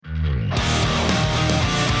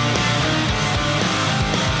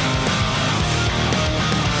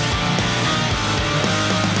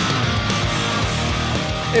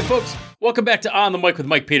Hey folks, welcome back to On the Mic with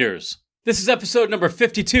Mike Peters. This is episode number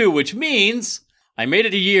 52, which means I made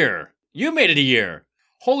it a year. You made it a year.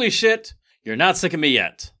 Holy shit, you're not sick of me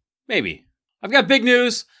yet. Maybe. I've got big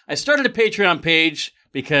news. I started a Patreon page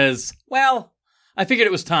because, well, I figured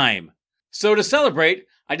it was time. So to celebrate,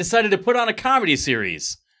 I decided to put on a comedy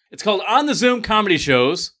series. It's called On the Zoom Comedy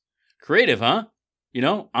Shows. Creative, huh? You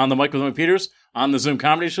know, On the Mic with Mike Peters, On the Zoom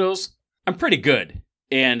Comedy Shows. I'm pretty good.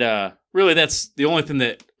 And really, that's the only thing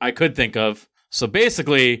that I could think of. So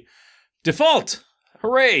basically, default.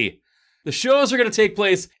 Hooray. The shows are going to take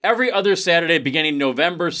place every other Saturday beginning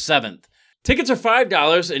November 7th. Tickets are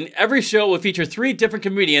 $5, and every show will feature 3 different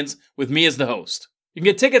comedians with me as the host. You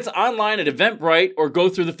can get tickets online at Eventbrite or go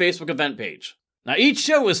through the Facebook event page. Now, each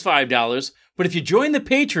show is $5, but if you join the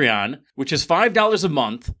Patreon, which is $5 a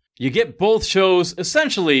month, you get both shows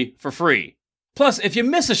essentially for free. Plus, if you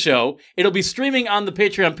miss a show, it'll be streaming on the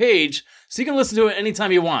Patreon page, so you can listen to it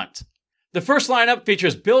anytime you want. The first lineup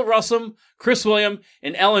features Bill Russell, Chris William,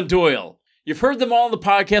 and Ellen Doyle. You've heard them all on the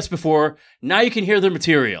podcast before. Now you can hear their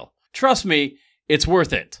material. Trust me, it's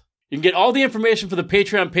worth it. You can get all the information for the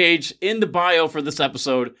Patreon page in the bio for this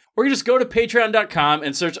episode, or you just go to patreon.com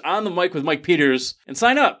and search On the Mic with Mike Peters and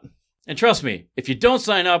sign up. And trust me, if you don't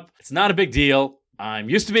sign up, it's not a big deal. I'm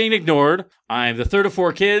used to being ignored. I'm the third of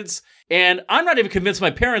 4 kids, and I'm not even convinced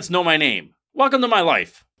my parents know my name. Welcome to my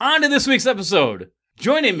life. On to this week's episode.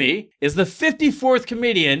 Joining me is the 54th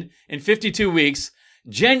comedian in 52 weeks,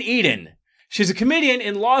 Jen Eden. She's a comedian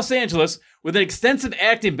in Los Angeles with an extensive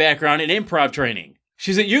acting background and improv training.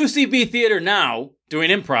 She's at UCB Theater now,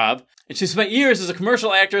 doing improv, and she spent years as a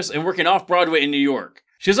commercial actress and working off-Broadway in New York.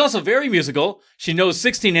 She's also very musical. She knows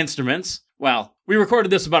 16 instruments. Well, we recorded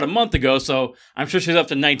this about a month ago, so I'm sure she's up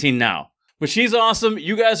to 19 now. But she's awesome.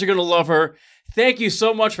 You guys are going to love her. Thank you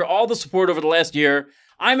so much for all the support over the last year.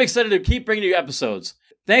 I'm excited to keep bringing you episodes.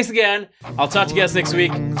 Thanks again. I'll talk to you guys next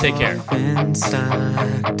week. Take care.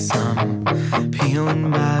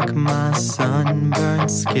 Peeling back my sunburned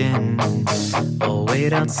skin. I'll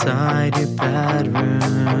wait outside your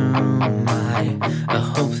bedroom.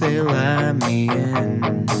 I hope they let me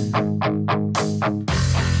in.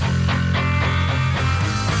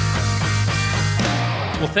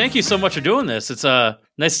 Well, thank you so much for doing this. It's nice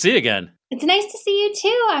to see you again. It's nice to see you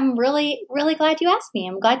too. I'm really, really glad you asked me.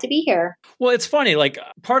 I'm glad to be here. Well, it's funny. Like,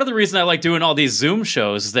 part of the reason I like doing all these Zoom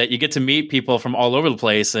shows is that you get to meet people from all over the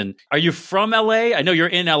place. And are you from LA? I know you're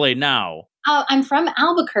in LA now. I'm from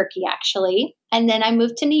Albuquerque, actually. And then I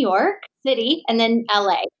moved to New York City and then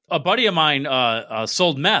LA. A buddy of mine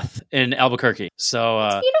sold meth in Albuquerque.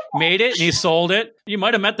 So made it and he sold it. You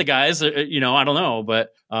might have met the guys, I don't know. But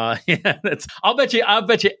yeah, I'll bet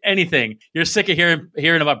you anything. You're sick of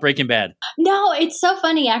hearing about Breaking Bad. No, it's so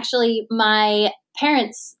funny. Actually, my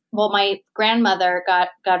parents, my grandmother,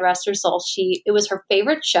 God rest her soul, it was her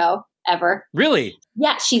favorite show ever. Really?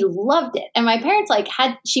 Yeah, she loved it. And my parents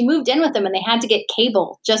she moved in with them and they had to get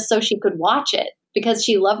cable just so she could watch it because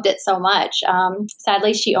she loved it so much.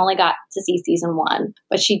 Sadly, she only got to see season 1,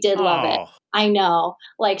 but she did love it. I know,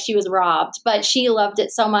 like she was robbed, but she loved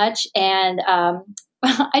it so much. And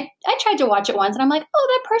I tried to watch it once and I'm like, oh,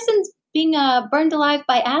 that person's being burned alive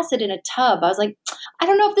by acid in a tub. I was like, I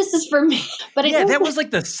don't know if this is for me. But that was like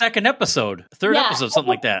the second episode, third episode, something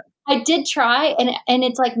like that. I did try, and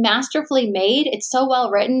it's like masterfully made. It's so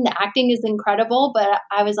well written. The acting is incredible. But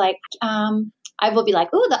I was like, I will be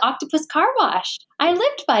like, ooh, the octopus car wash. I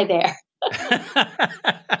lived by there.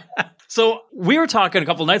 So we were talking a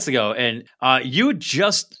couple nights ago, and you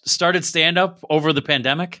just started stand-up over the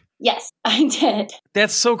pandemic? Yes, I did.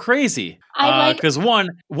 That's so crazy. Because one,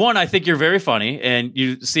 I think you're very funny, and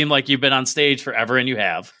you seem like you've been on stage forever, and you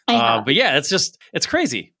have. I have. But yeah, it's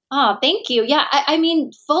crazy. Oh, thank you. Yeah, I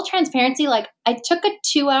mean, full transparency, like I took a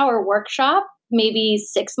 2-hour workshop maybe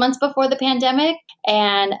 6 months before the pandemic,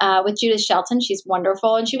 and with Judith Shelton. She's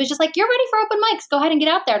wonderful. And she was just like, you're ready for open mics. Go ahead and get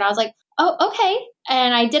out there. And I was like, oh, okay.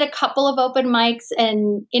 And I did a couple of open mics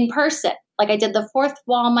and in person. Like I did the Fourth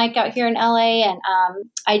Wall mic out here in LA, and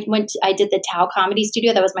I did the Tao Comedy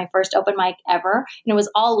Studio. That was my first open mic ever, and it was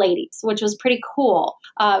all ladies, which was pretty cool.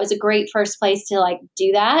 It was a great first place to like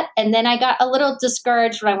do that. And then I got a little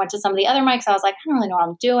discouraged when I went to some of the other mics. I was like, I don't really know what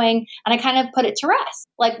I'm doing, and I kind of put it to rest,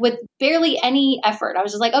 like with barely any effort. I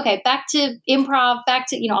was just like, okay, back to improv, back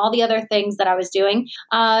to all the other things that I was doing.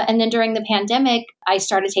 And then during the pandemic, I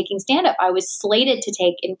started taking stand up. I was slated to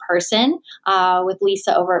take in person with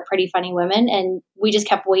Lisa over at Pretty Funny Women. And we just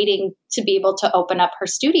kept waiting to be able to open up her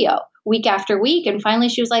studio week after week. And finally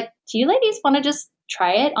she was like, do you ladies want to just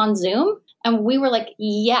try it on Zoom? And we were like,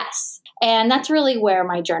 yes. And that's really where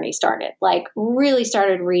my journey started. Like really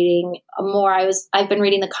started reading more. I've been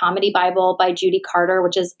reading the Comedy Bible by Judy Carter,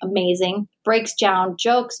 which is amazing. Breaks down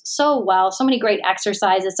jokes so well, so many great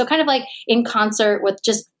exercises. So kind of like in concert with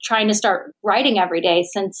just trying to start writing every day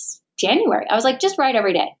since January. I was like, just write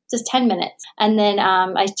every day, just 10 minutes. And then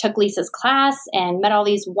I took Lisa's class and met all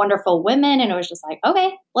these wonderful women. And it was just like,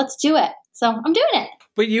 okay, let's do it. So I'm doing it.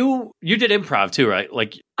 But you did improv too, right?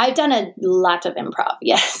 Like I've done a lot of improv.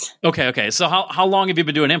 Yes. Okay. So how long have you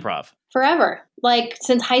been doing improv? Forever, like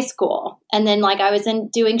since high school. And then like I was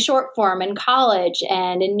doing short form in college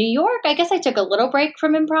and in New York. I guess I took a little break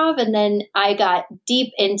from improv. And then I got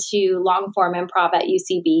deep into long form improv at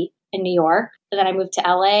UCB in New York. And then I moved to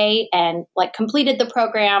LA and like completed the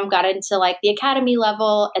program, got into like the academy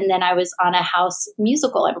level. And then I was on a house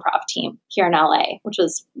musical improv team here in LA, which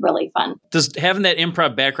was really fun. Does having that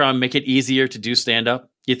improv background make it easier to do stand-up,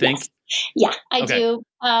 you think? Yes. Yeah, I do.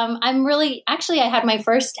 I'm really, actually, I had my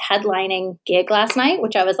first headlining gig last night,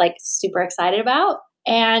 which I was like super excited about.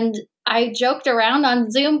 And I joked around on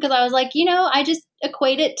Zoom because I was like, I just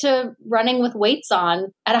equate it to running with weights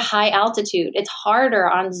on at a high altitude. It's harder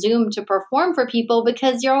on Zoom to perform for people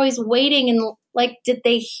because you're always waiting and like, did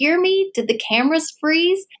they hear me? Did the cameras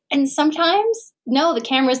freeze? And sometimes, no, the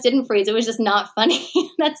cameras didn't freeze. It was just not funny.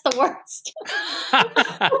 That's the worst.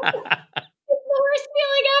 The worst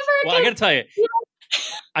feeling ever. Well, I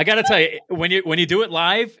got to tell you, when you do it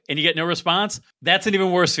live and you get no response, that's an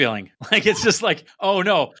even worse feeling. Like, it's just like, oh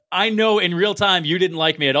no, I know in real time you didn't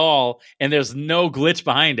like me at all. And there's no glitch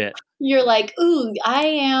behind it. You're like, ooh,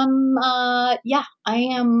 I'm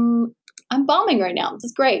bombing right now. This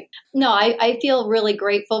is great. No, I feel really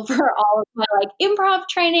grateful for all of my like improv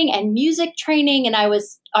training and music training. And I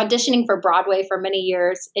was auditioning for Broadway for many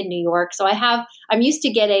years in New York. So I'm used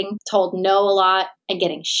to getting told no a lot and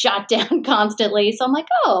getting shot down constantly. So I'm like,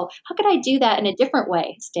 oh, how could I do that in a different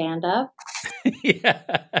way? Stand up. Yeah.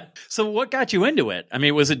 So what got you into it? I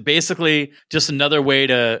mean, was it basically just another way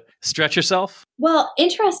to stretch yourself? Well,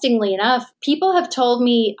 interestingly enough, people have told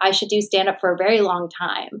me I should do stand up for a very long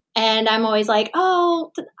time. And I'm always like,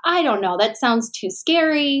 oh, I don't know. That sounds too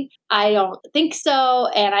scary. I don't think so.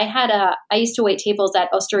 And I used to wait tables at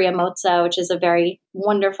Osteria Mozza, which is a very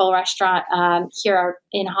wonderful restaurant here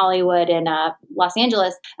in Hollywood and Los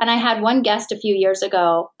Angeles. And I had one guest a few years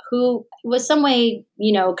ago who was some way,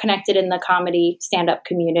 connected in the comedy stand-up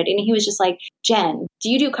community. And he was just like, Jen, do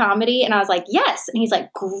you do comedy? And I was like, yes. And he's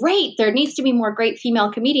like, great. There needs to be more great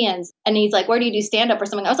female comedians. And he's like, where do you do stand-up or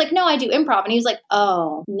something? I was like, no, I do improv. And he was like,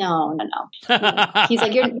 oh, no. He's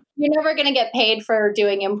like, you're never going to get paid for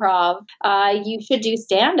doing improv. You should do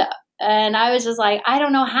stand-up. And I was just like, I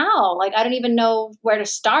don't know how. Like, I don't even know where to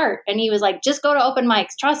start. And he was like, just go to open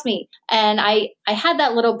mics. Trust me. And I had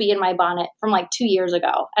that little bee in my bonnet from like 2 years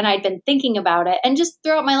ago. And I'd been thinking about it. And just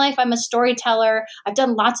throughout my life, I'm a storyteller. I've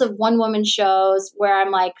done lots of one-woman shows where I'm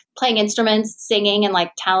like playing instruments, singing, and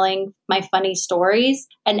like telling my funny stories.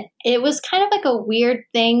 And it was kind of like a weird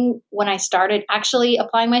thing when I started actually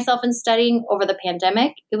applying myself and studying over the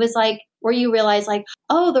pandemic. It was like, where you realize like,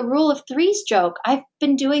 oh, the rule of threes joke. I've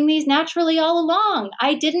been doing these naturally all along.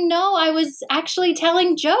 I didn't know I was actually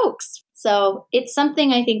telling jokes. So it's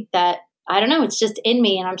something I think that, I don't know, it's just in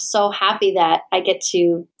me. And I'm so happy that I get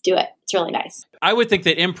to do it. It's really nice. I would think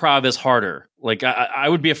that improv is harder. Like I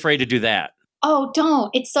would be afraid to do that. Oh,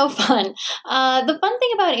 don't. It's so fun. The fun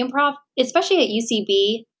thing about improv, especially at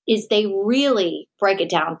UCB, is they really break it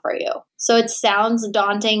down for you. So it sounds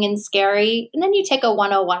daunting and scary. And then you take a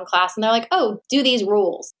 101 class and they're like, oh, do these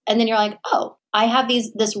rules. And then you're like, oh, I have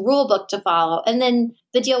this rule book to follow. And then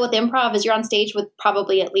the deal with improv is you're on stage with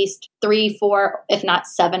probably at least 3, 4, if not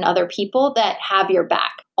 7 other people that have your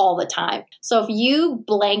back all the time. So if you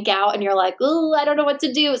blank out and you're like, oh, I don't know what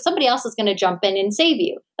to do, somebody else is going to jump in and save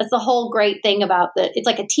you. That's the whole great thing about it's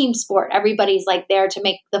like a team sport. Everybody's like there to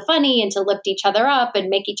make the funny and to lift each other up and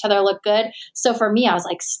make each other look good. So for me, I was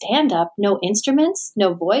like, stand up, no instruments,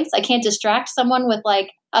 no voice. I can't distract someone with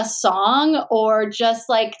like a song or just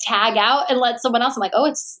like tag out and let someone else. I'm like,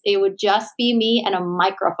 oh, it would just be me and a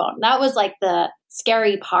microphone. That was like the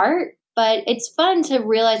scary part. But it's fun to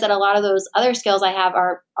realize that a lot of those other skills I have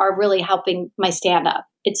are really helping my stand up.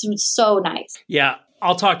 It's so nice. Yeah.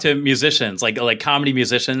 I'll talk to musicians, like comedy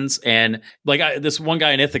musicians, and this one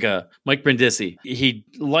guy in Ithaca, Mike Brindisi. He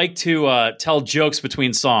liked to tell jokes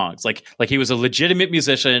between songs, like he was a legitimate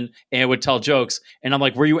musician and would tell jokes. And I'm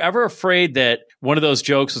like, were you ever afraid that one of those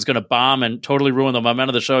jokes was going to bomb and totally ruin the momentum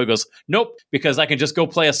of the show? He goes, nope, because I can just go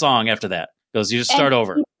play a song after that. He goes, you just start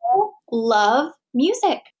over. People love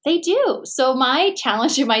music. They do. So my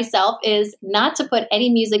challenge to myself is not to put any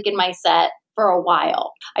music in my set for a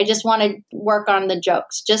while. I just want to work on the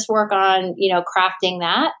jokes, just work on, crafting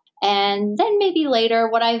that. And then maybe later,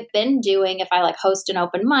 what I've been doing, if I like host an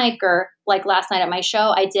open mic or like last night at my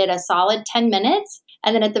show, I did a solid 10 minutes.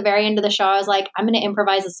 And then at the very end of the show, I was like, I'm going to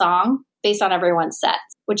improvise a song based on everyone's sets,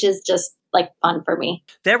 which is just like fun for me.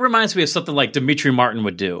 That reminds me of something like Demetri Martin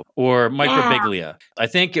would do, or Mike Birbiglia. I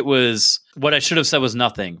think it was What I Should Have Said Was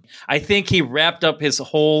Nothing. I think he wrapped up his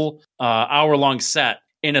whole hour-long set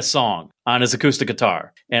in a song on his acoustic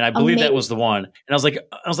guitar. And I believe that was the one. And I was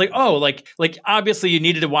like, oh, like obviously you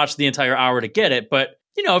needed to watch the entire hour to get it. But,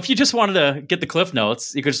 if you just wanted to get the cliff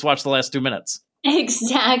notes, you could just watch the last 2 minutes.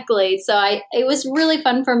 Exactly. So it was really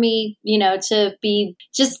fun for me, to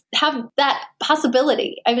just have that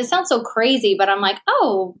possibility. I mean, it sounds so crazy, but I'm like,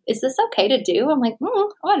 oh, is this okay to do? I'm like, I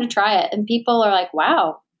want to try it. And people are like,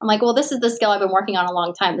 wow. I'm like, well, this is the skill I've been working on a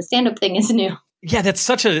long time. The stand-up thing is new. Yeah, that's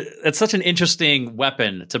such an interesting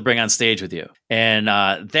weapon to bring on stage with you, and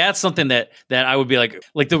that's something that I would be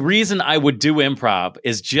like the reason I would do improv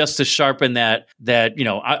is just to sharpen that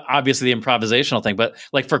obviously the improvisational thing, but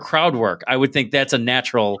like for crowd work, I would think that's a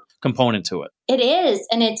natural component to it. It is,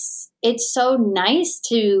 and it's so nice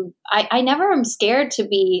to. I never am scared to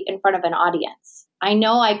be in front of an audience. I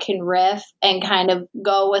know I can riff and kind of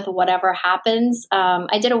go with whatever happens.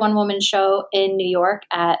 I did a one-woman show in New York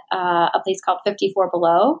at a place called 54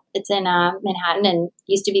 Below. It's in Manhattan and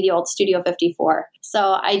used to be the old Studio 54.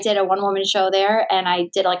 So I did a one-woman show there, and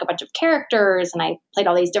I did like a bunch of characters, and I played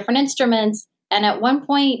all these different instruments. And at one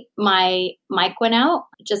point, my mic went out.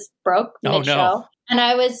 It just broke mid-show. No. And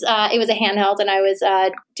I was, it was a handheld, and I was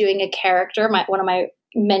doing a character, one of my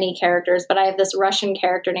many characters, but I have this Russian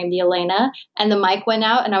character named Yelena, and the mic went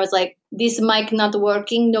out, and I was like, this mic not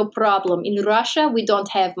working, no problem. In Russia, we don't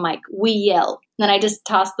have mic. We yell. And then I just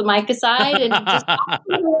tossed the mic aside and just talked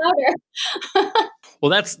louder.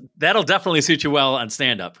 Well, that'll definitely suit you well on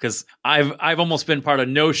stand-up, because I've almost been part of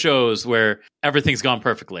no shows where everything's gone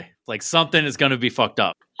perfectly. Like something is going to be fucked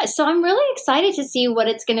up. So I'm really excited to see what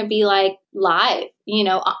it's going to be like live,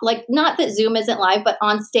 like not that Zoom isn't live, but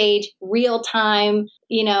on stage, real time,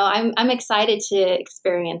 I'm excited to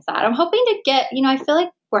experience that. I'm hoping to get, I feel like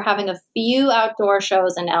we're having a few outdoor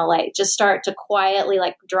shows in LA, just start to quietly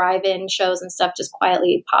like drive-in shows and stuff, just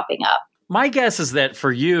quietly popping up. My guess is that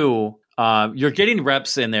for you, you're getting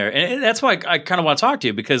reps in there. And that's why I kind of want to talk to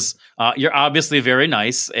you, because you're obviously very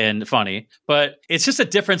nice and funny, but it's just a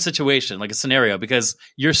different situation, like a scenario, because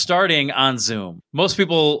you're starting on Zoom. Most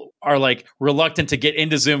people are like reluctant to get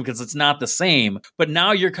into Zoom because it's not the same, but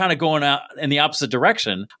now you're kind of going out in the opposite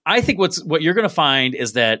direction. I think what you're going to find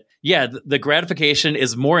is that, the gratification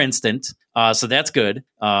is more instant. So that's good.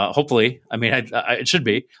 Hopefully. I mean, it should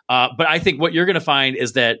be. But I think what you're going to find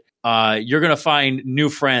is that you're going to find new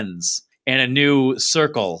friends and a new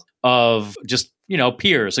circle of just,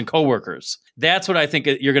 peers and coworkers. That's what I think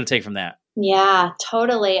you're going to take from that. Yeah,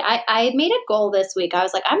 totally. I made a goal this week. I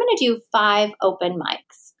was like, I'm going to do 5 open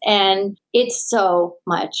mics, and it's so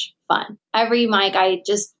much fun. Every mic, I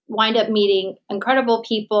just wind up meeting incredible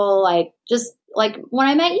people, like when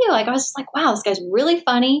I met you, I was just like, wow, this guy's really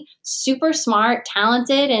funny, super smart,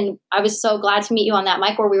 talented. And I was so glad to meet you on that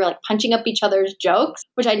mic where we were like punching up each other's jokes,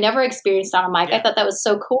 which I never experienced on a mic. Yeah. I thought that was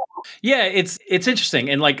so cool. Yeah, it's interesting.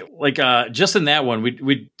 And like just in that one,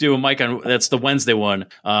 we do a mic on, that's the Wednesday one,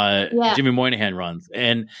 Jimmy Moynihan runs.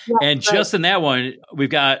 And just in that one, we've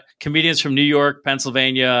got comedians from New York,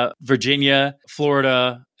 Pennsylvania, Virginia,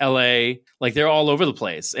 Florida, LA, like they're all over the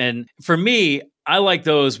place. And for me, I like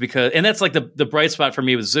those because, and that's like the bright spot for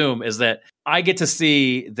me with Zoom, is that I get to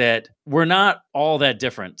see that we're not all that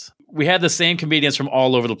different. We had the same comedians from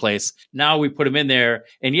all over the place. Now we put them in there,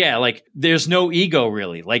 and like there's no ego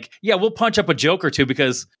really. Like, we'll punch up a joke or two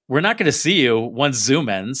because we're not going to see you once Zoom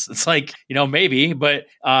ends. It's like, maybe, but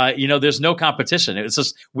there's no competition. It's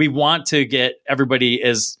just, we want to get everybody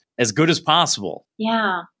as good as possible.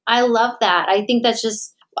 Yeah, I love that. I think that's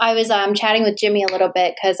just, I was chatting with Jimmy a little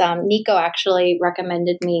bit because Nico actually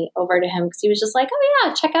recommended me over to him because he was just like, oh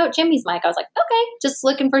yeah, check out Jimmy's mic. I was like, okay, just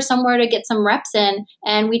looking for somewhere to get some reps in.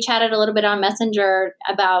 And we chatted a little bit on Messenger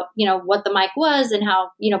about, what the mic was and how,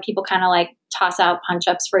 people kind of like toss out punch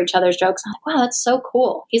ups for each other's jokes. I'm like, wow, that's so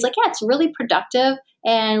cool. He's like, yeah, it's really productive.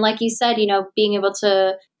 And like you said, being able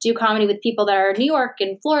to do comedy with people that are in New York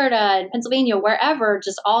and Florida and Pennsylvania, wherever,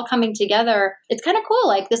 just all coming together. It's kind of cool.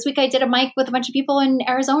 Like this week I did a mic with a bunch of people in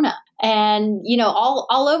Arizona and,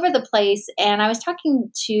 all over the place. And I was talking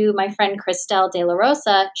to my friend Christelle De La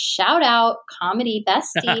Rosa, shout out comedy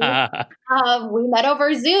bestie. We met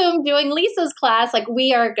over Zoom doing Lisa's class. Like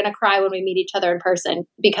we are going to cry when we meet each other in person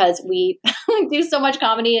because we do so much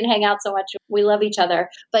comedy and hang out so much. We love each other.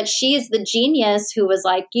 But she is the genius who was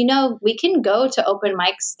like, we can go to open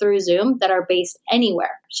mics through Zoom that are based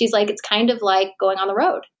anywhere. She's like, it's kind of like going on the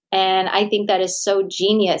road. And I think that is so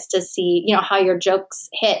genius to see, how your jokes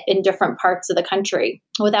hit in different parts of the country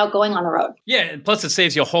without going on the road. Yeah. And plus it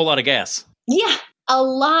saves you a whole lot of gas. Yeah. A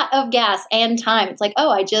lot of gas and time. It's like,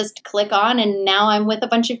 I just click on and now I'm with a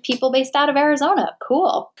bunch of people based out of Arizona.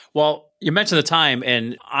 Cool. Well, you mentioned the time,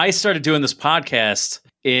 and I started doing this podcast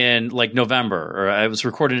in like November, or I was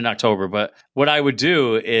recording in October. But what I would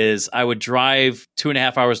do is I would drive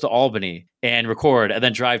 2.5 hours to Albany and record and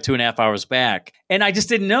then drive 2.5 hours back. And I just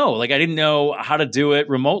didn't know, I didn't know how to do it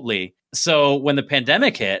remotely. So when the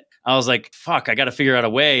pandemic hit, I was like, fuck, I got to figure out a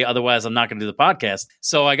way. Otherwise, I'm not going to do the podcast.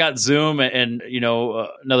 So I got Zoom and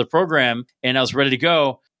another program, and I was ready to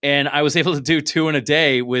go. And I was able to do 2 in a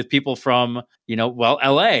day with people from,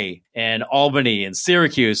 LA and Albany and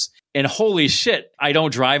Syracuse. And holy shit, I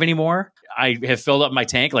don't drive anymore. I have filled up my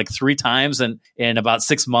tank like 3 times in about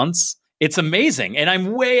 6 months. It's amazing. And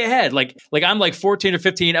I'm way ahead. Like I'm like 14 or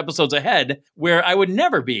 15 episodes ahead where I would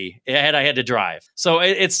never be had I had to drive. So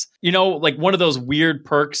it's, like one of those weird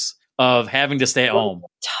perks of having to stay at home.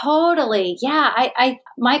 Totally. Yeah.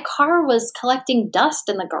 My car was collecting dust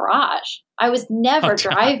in the garage. I was never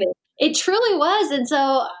driving. It truly was. And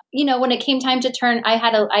so, when it came time to turn, I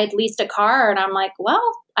had leased a car and I'm like, well,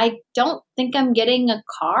 I don't think I'm getting a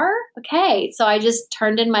car. Okay. So I just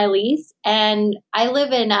turned in my lease, and I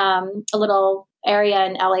live in a little area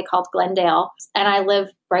in LA called Glendale, and I live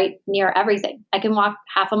right near everything. I can walk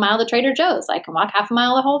half a mile to Trader Joe's. I can walk half a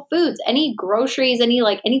mile to Whole Foods. Any groceries,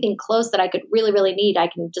 anything close that I could really, really need, I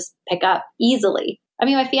can just pick up easily. I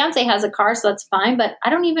mean, my fiance has a car, so that's fine, but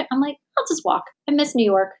I'm like, I'll just walk. I miss New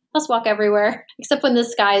York. I'll just walk everywhere, except when the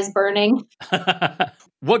sky is burning.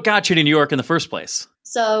 What got you to New York in the first place?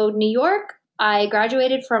 So New York, I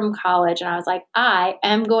graduated from college and I was like, I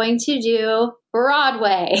am going to do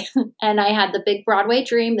Broadway. And I had the big Broadway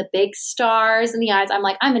dream, the big stars in the eyes. I'm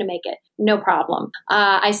like, I'm going to make it. No problem.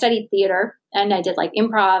 I studied theater and I did like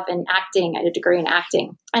improv and acting. I did a degree in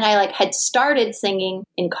acting. And I had started singing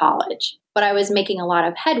in college. But I was making a lot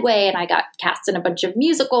of headway and I got cast in a bunch of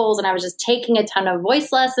musicals and I was just taking a ton of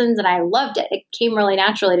voice lessons and I loved it. It came really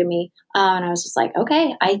naturally to me. And I was just like,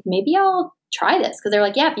 okay, maybe I'll try this. Because they're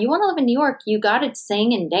like, yeah, if you want to live in New York, you got to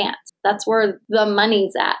sing and dance. That's where the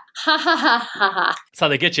money's at. Ha ha ha ha ha. That's how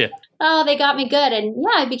they get you. Oh, they got me good. And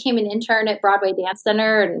yeah, I became an intern at Broadway Dance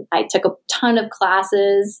Center and I took a ton of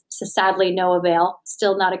classes. So sadly, no avail.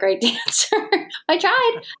 Still not a great dancer. I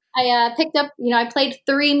tried. I picked up, I played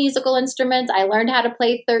 3 musical instruments. I learned how to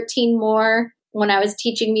play 13 more when I was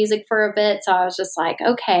teaching music for a bit. So I was just like,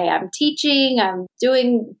 okay, I'm teaching, I'm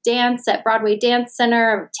doing dance at Broadway Dance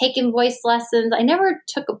Center, I'm taking voice lessons. I never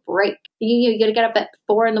took a break. You got to get up at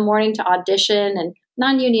 4 a.m. to audition, and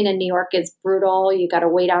non-union in New York is brutal. You got to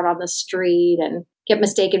wait out on the street and get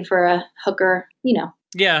mistaken for a hooker,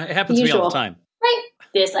 Yeah, it happens to me all the time. Right?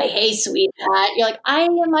 This like, hey, sweetheart. You're like, I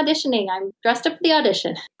am auditioning. I'm dressed up for the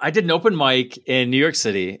audition. I did an open mic in New York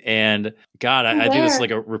City, and God, I do this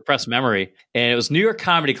like a repressed memory. And it was New York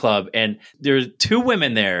Comedy Club, and there's 2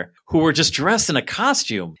 women there who were just dressed in a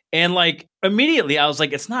costume. And like immediately I was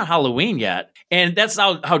like, it's not Halloween yet. And that's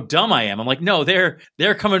how dumb I am. I'm like, no, they're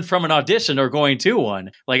coming from an audition or going to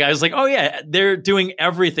one. Like I was like, oh yeah, they're doing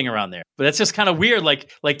everything around there. But that's just kind of weird, like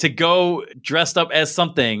to go dressed up as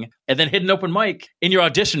something and then hit an open mic in your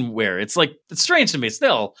audition wear. It's like, it's strange to me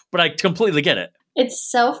still, but I completely get it. It's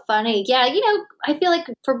so funny. Yeah, I feel like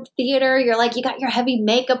for theater, you're like, you got your heavy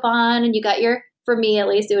makeup on and you got for me at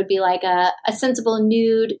least, it would be like a sensible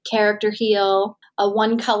nude character heel, a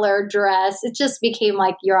 1-color dress. It just became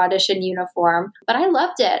like your audition uniform. But I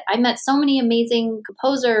loved it. I met so many amazing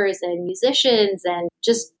composers and musicians and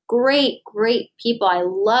just great, great people. I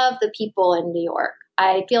love the people in New York.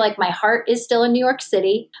 I feel like my heart is still in New York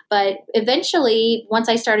City, but eventually, once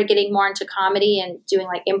I started getting more into comedy and doing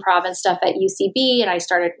like improv and stuff at UCB, and I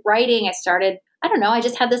started writing, I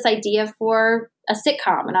just had this idea for a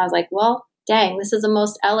sitcom, and I was like, well, dang, this is the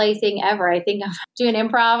most LA thing ever. I think I'm doing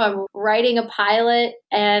improv, I'm writing a pilot,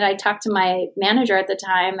 and I talked to my manager at the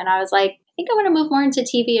time, and I was like, I think I want to move more into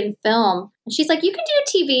TV and film. And she's like, you can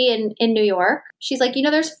do TV in New York. She's like,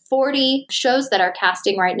 there's 40 shows that are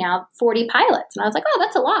casting right now, 40 pilots. And I was like, oh,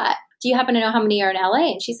 that's a lot. Do you happen to know how many are in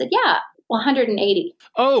LA? And she said, yeah, 180.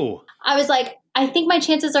 Oh. I was like, I think my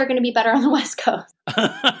chances are going to be better on the West Coast.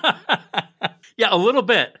 Yeah, a little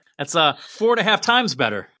bit. That's 4.5 times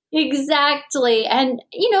better. Exactly. And,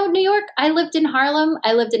 New York, I lived in Harlem.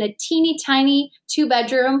 I lived in a teeny tiny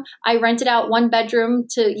 2-bedroom. I rented out 1 bedroom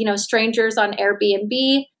to, strangers on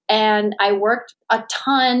Airbnb. And I worked a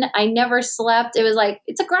ton. I never slept. It was like,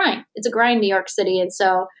 it's a grind. It's a grind, New York City. And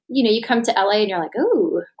so, you come to LA and you're like,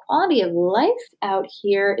 ooh, quality of life out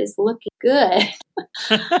here is looking good.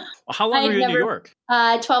 How long were you in New York?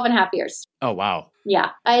 12 and a half years. Oh, wow. Yeah,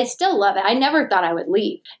 I still love it. I never thought I would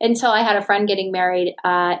leave until I had a friend getting married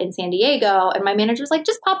in San Diego. And my manager was like,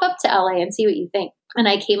 just pop up to LA and see what you think. And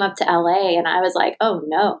I came up to LA and I was like, oh,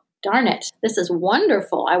 no. Darn it. This is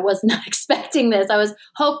wonderful. I was not expecting this. I was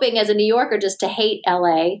hoping as a New Yorker just to hate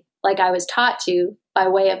LA like I was taught to by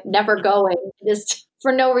way of never going, just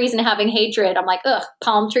for no reason having hatred. I'm like, ugh,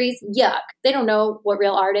 palm trees, yuck. They don't know what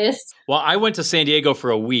real art is. Well, I went to San Diego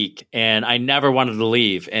for a week and I never wanted to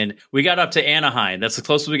leave. And we got up to Anaheim. That's the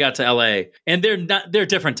closest we got to LA. And they're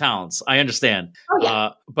different towns. I understand. Oh, yeah.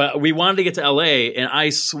 But we wanted to get to LA and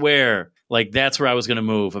I swear, like that's where I was going to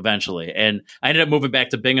move eventually. And I ended up moving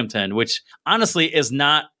back to Binghamton, which honestly is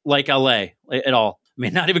not like LA at all. I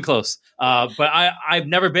mean, not even close. But I've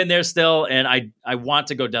never been there still, and I want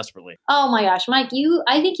to go desperately. Oh my gosh, Mike,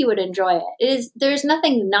 I think you would enjoy it. There's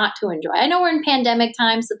nothing not to enjoy. I know we're in pandemic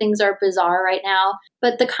times, so things are bizarre right now.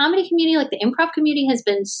 But the comedy community, like the improv community, has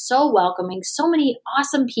been so welcoming, so many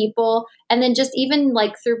awesome people. And then just even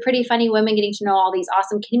like through Pretty Funny Women, getting to know all these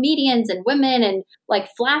awesome comedians and women and like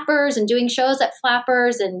Flappers and doing shows at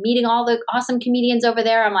Flappers and meeting all the awesome comedians over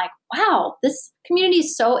there. I'm like, wow, this community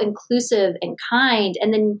is so inclusive and kind.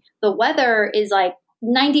 And then the weather is like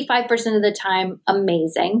 95% of the time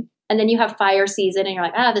amazing. And then you have fire season and you're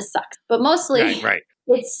like, this sucks. But mostly right.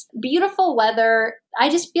 It's beautiful weather. I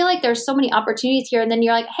just feel like there's so many opportunities here. And then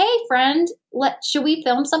you're like, hey, friend, should we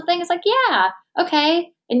film something? It's like, yeah, okay.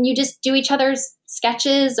 And you just do each other's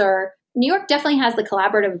sketches. Or New York definitely has the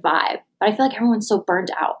collaborative vibe, but I feel like everyone's so burnt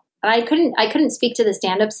out. And I couldn't speak to the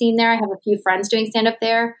stand-up scene there. I have a few friends doing stand-up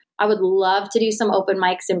there. I would love to do some open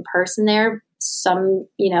mics in person there, some,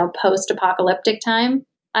 post-apocalyptic time.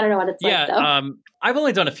 I don't know what it's like, though. I've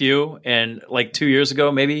only done a few, and like 2 years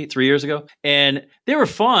ago, maybe 3 years ago, and they were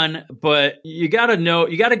fun, but you got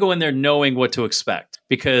to go in there knowing what to expect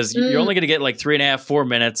because you're only going to get like 3.5, 4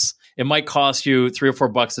 minutes. It might cost you $3 or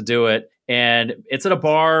 $4 to do it. And it's at a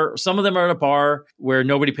bar. Some of them are at a bar where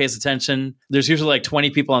nobody pays attention. There's usually like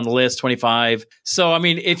 20 people on the list, 25. So, I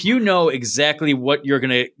mean, if you know exactly what you're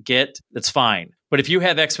going to get, that's fine. But if you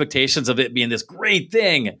have expectations of it being this great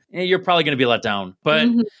thing, you're probably going to be let down. But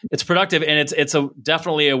it's productive, and it's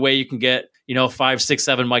definitely a way you can get 5, 6,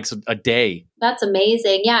 7 mics a day. That's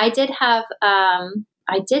amazing. Yeah, I did have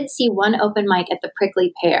I did see one open mic at the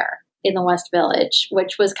Prickly Pear in the West Village,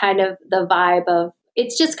 which was kind of the vibe of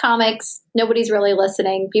it's just comics. Nobody's really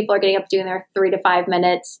listening. People are getting up doing their 3 to 5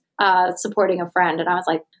 minutes supporting a friend, and I was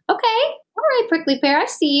like, okay. All right, Prickly Pear, I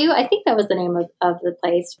see you. I think that was the name of the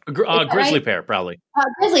place. Grizzly Pear, probably.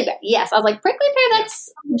 Grizzly Pear, yes. I was like, Prickly Pear, that's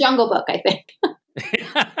Jungle Book, I think.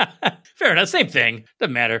 Fair enough, same thing.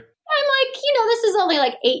 Doesn't matter. I'm like, this is only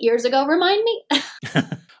like 8 years ago. Remind me.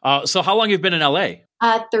 So how long have you been in LA?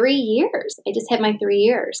 3 years. I just hit my 3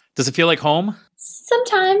 years. Does it feel like home?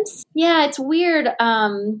 Sometimes. Yeah, it's weird.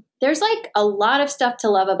 There's like a lot of stuff to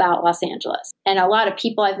love about Los Angeles and a lot of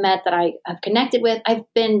people I've met that I have connected with. I've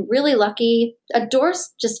been really lucky.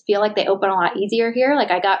 Doors just feel like they open a lot easier here.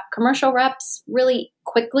 Like I got commercial reps really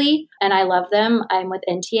quickly and I love them. I'm with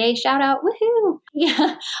NTA, shout out. Woohoo.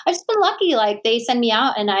 Yeah. I've just been lucky. Like they send me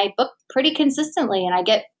out and I book pretty consistently and I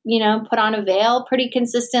get, put on a veil pretty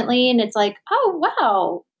consistently. And it's like, oh,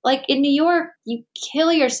 wow. Like in New York, you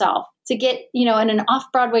kill yourself to get, in an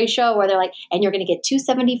off-Broadway show where they're like, and you're going to get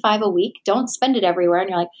 $275 a week. Don't spend it everywhere. And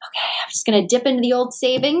you're like, okay, I'm just going to dip into the old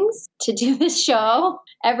savings to do this show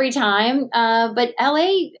every time. But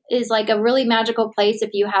LA is like a really magical place if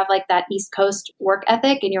you have like that East Coast work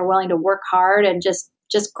ethic and you're willing to work hard and just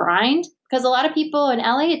grind. Because a lot of people in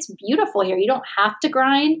LA, it's beautiful here. You don't have to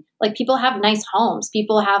grind. Like people have nice homes.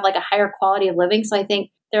 People have like a higher quality of living. So I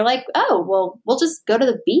think they're like, oh, well, we'll just go to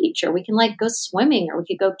the beach or we can like go swimming or we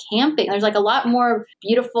could go camping. There's like a lot more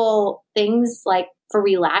beautiful things like for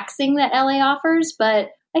relaxing that LA offers.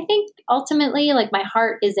 But I think ultimately, like, my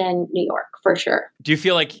heart is in New York for sure. Do you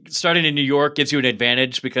feel like starting in New York gives you an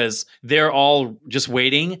advantage because they're all just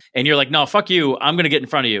waiting and you're like, no, fuck you. I'm going to get in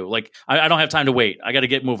front of you. Like, I don't have time to wait. I got to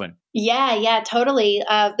get moving. Yeah, totally.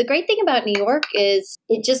 The great thing about New York is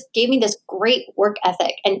it just gave me this great work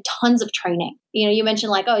ethic and tons of training. You know, you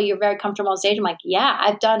mentioned like, oh, you're very comfortable on stage. I'm like, yeah,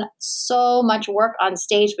 I've done so much work on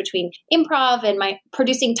stage between improv and my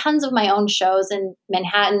producing tons of my own shows in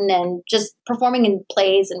Manhattan and just performing in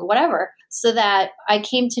plays and whatever. So that I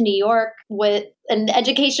came to New York with an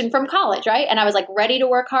education from college, right? And I was like ready to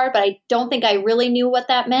work hard, but I don't think I really knew what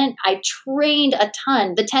that meant. I trained a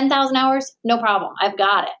ton. The 10,000 hours, no problem. I've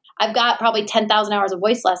got it. I've got probably 10,000 hours of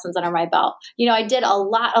voice lessons under my belt. You know, I did a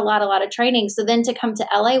lot of training. So then to come to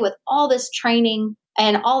LA with all this training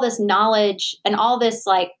and all this knowledge and all this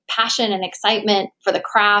like passion and excitement for the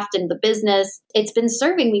craft and the business, it's been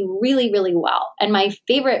serving me really, really well. And my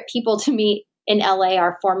favorite people to meet in LA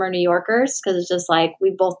are former New Yorkers, because it's just like,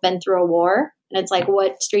 we've both been through a war. And it's like,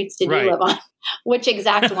 what streets did you live on? Which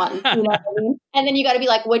exact one? You know what I mean? And then you got to be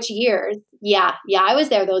like, which years? Yeah, I was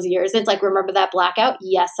there those years. It's like, remember that blackout?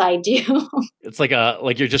 Yes, I do. It's like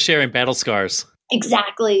you're just sharing battle scars.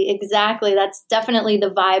 Exactly. That's definitely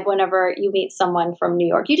the vibe whenever you meet someone from New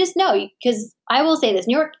York. You just know, because I will say this,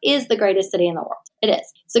 New York is the greatest city in the world. It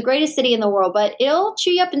is. It's the greatest city in the world, but it'll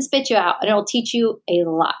chew you up and spit you out, and it'll teach you a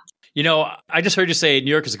lot. You know, I just heard you say New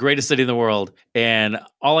York is the greatest city in the world, and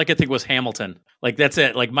all I could think was Hamilton. Like, that's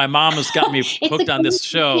it. Like, my mom has got me hooked on this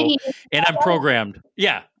show, and I'm programmed.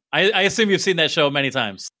 Yeah. I assume you've seen that show many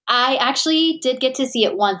times. I actually did get to see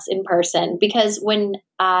it once in person, because when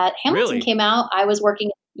Hamilton came out, I was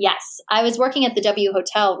working at the W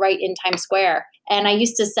Hotel right in Times Square. And I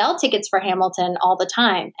used to sell tickets for Hamilton all the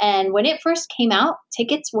time. And when it first came out,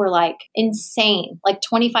 tickets were like insane, like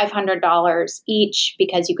 $2,500 each,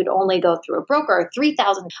 because you could only go through a broker,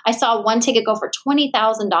 $3,000. I saw one ticket go for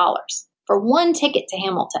 $20,000 for one ticket to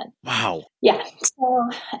Hamilton. Wow. Yeah. So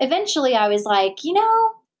eventually I was like, you know,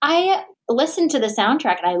 I listened to the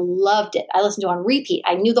soundtrack and I loved it. I listened to it on repeat.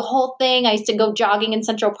 I knew the whole thing. I used to go jogging in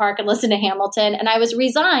Central Park and listen to Hamilton. And I was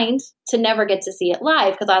resigned to never get to see it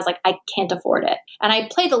live, because I was like, I can't afford it. And I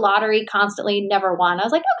played the lottery constantly, never won. I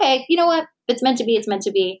was like, okay, you know what? If it's meant to be, it's meant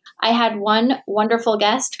to be. I had one wonderful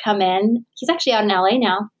guest come in. He's actually out in LA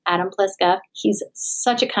now, Adam Pliska. He's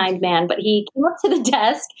such a kind man, but he came up to the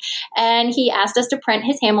desk and he asked us to print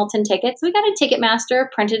his Hamilton ticket. So we got a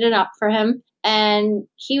Ticketmaster, printed it up for him. And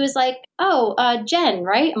he was like, oh, Jen,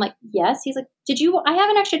 right? I'm like, yes. He's like, I have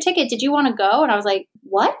an extra ticket. Did you want to go? And I was like,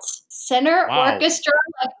 what? Center orchestra,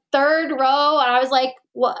 like third row. And I was like,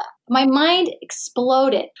 what? My mind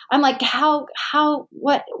exploded. I'm like,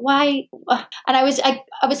 what, why? And I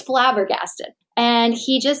was flabbergasted. And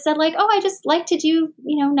he just said like, oh, I just like to do,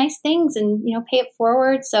 nice things and, pay it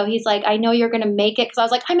forward. So he's like, I know you're going to make it. Cause I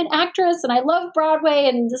was like, I'm an actress and I love Broadway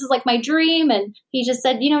and this is like my dream. And he just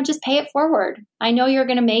said, just pay it forward. I know you're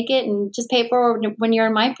going to make it, and just pay it forward when you're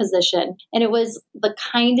in my position. And it was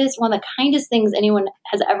one of the kindest things anyone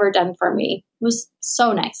has ever done for me. It was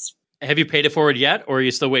so nice. Have you paid it forward yet, or are you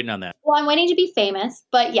still waiting on that? Well, I'm waiting to be famous,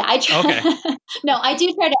 but yeah, I try. Okay. No, I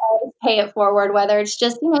do try to always pay it forward, whether it's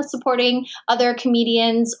just, supporting other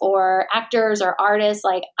comedians or actors or artists.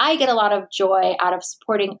 Like, I get a lot of joy out of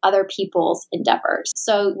supporting other people's endeavors.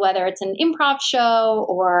 So whether it's an improv show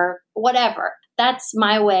or whatever, that's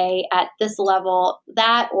my way at this level.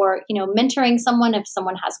 That, or, mentoring someone if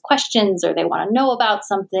someone has questions or they want to know about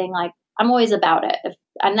something, like, I'm always about it.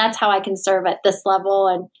 And that's how I can serve at this level.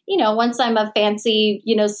 And, once I'm a fancy,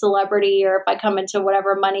 celebrity, or if I come into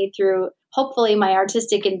whatever money through, hopefully, my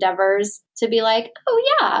artistic endeavors, to be like, oh,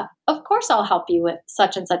 yeah, of course I'll help you with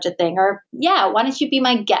such and such a thing. Or, yeah, why don't you be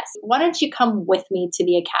my guest? Why don't you come with me to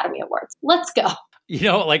the Academy Awards? Let's go.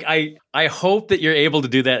 I hope that you're able to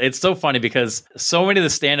do that. It's so funny because so many of the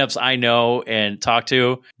stand-ups I know and talk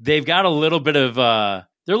to, they've got a little bit of,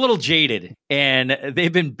 they're a little jaded and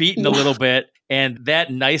they've been beaten a little bit. And that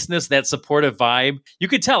niceness, that supportive vibe, you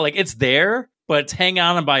could tell like it's there, but it's hang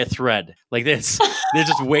on by a thread. Like they're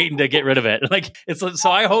just waiting to get rid of it. Like so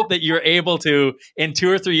I hope that you're able to, in 2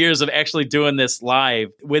 or 3 years of actually doing this live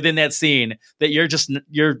within that scene, that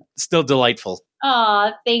you're still delightful.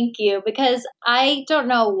 Oh, thank you. Because I don't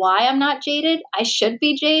know why I'm not jaded. I should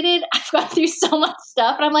be jaded. I've gone through so much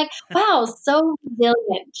stuff and I'm like, wow, so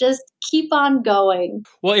resilient. Just keep on going.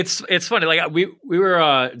 Well, it's funny. Like we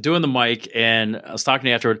were doing the mic and I was talking to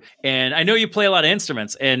you afterward, and I know you play a lot of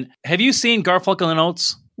instruments. And have you seen Garfunkel and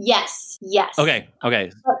Oates? Yes. Okay.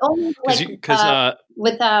 But only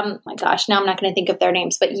with my gosh, now I'm not going to think of their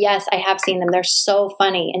names, but yes, I have seen them. They're so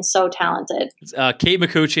funny and so talented. Kate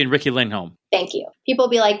McCucci and Ricky Lindholm. Thank you. People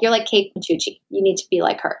be like, you're like Kate Micucci. You need to be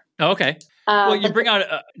like her. Oh, okay. Well, you bring out.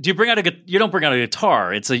 Do you bring out you don't bring out a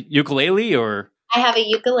guitar? It's a ukulele, or I have a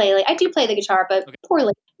ukulele. I do play the guitar, but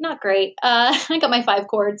poorly. Not great. I got my 5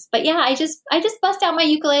 chords, but yeah, I just bust out my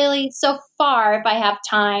ukulele so far if I have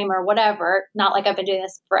time or whatever. Not like I've been doing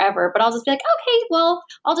this forever, but I'll just be like, okay, well,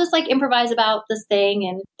 I'll just like improvise about this thing,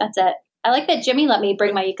 and that's it. I like that Jimmy let me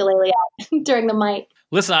bring my ukulele out during the mic.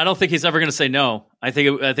 Listen, I don't think he's ever going to say no. I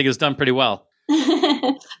think it was done pretty well.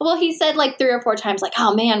 Well, he said like 3 or 4 times, like,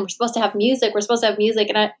 oh man, we're supposed to have music. We're supposed to have music.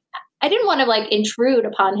 And I didn't want to like intrude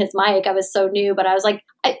upon his mic. I was so new, but I was like,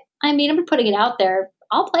 I mean, I'm putting it out there.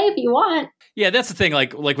 I'll play if you want. Yeah, that's the thing.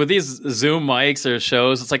 Like with these Zoom mics or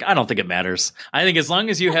shows, it's like, I don't think it matters. I think as long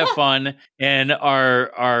as you have fun and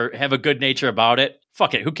are have a good nature about it,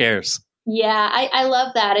 fuck it. Who cares? Yeah, I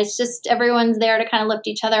love that. It's just everyone's there to kind of lift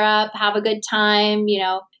each other up, have a good time,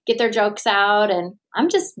 get their jokes out. And I'm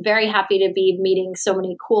just very happy to be meeting so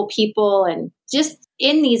many cool people and just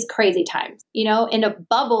in these crazy times, in a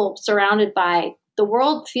bubble surrounded by the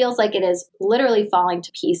world feels like it is literally falling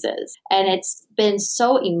to pieces. And it's been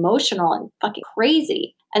so emotional and fucking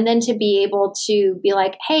crazy. And then to be able to be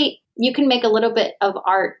like, hey, you can make a little bit of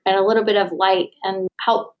art and a little bit of light and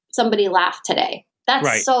help somebody laugh today. That's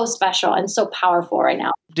right. So special and so powerful right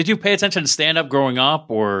now. Did you pay attention to stand-up growing up,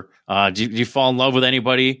 or did you fall in love with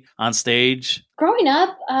anybody on stage? Growing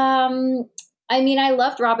up, I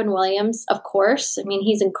loved Robin Williams, of course. I mean,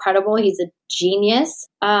 he's incredible. He's a genius.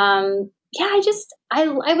 I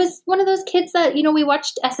was one of those kids that, we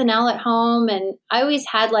watched SNL at home, and I always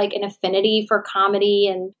had like an affinity for comedy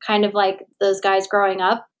and kind of like those guys growing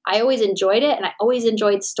up. I always enjoyed it, and I always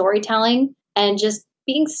enjoyed storytelling and just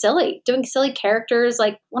being silly, doing silly characters.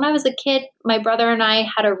 Like when I was a kid, my brother and I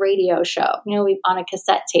had a radio show. We on a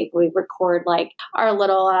cassette tape, we record like our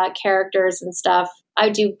little characters and stuff. I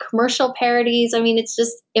do commercial parodies. I mean, it's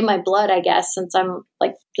just in my blood, I guess, since I'm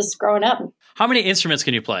like just growing up. How many instruments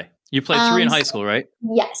can you play? You played 3 in high school, right?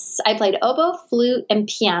 Yes. I played oboe, flute, and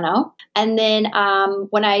piano. And then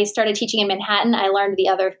when I started teaching in Manhattan, I learned the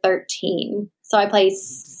other 13. So I play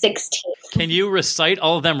 16. Can you recite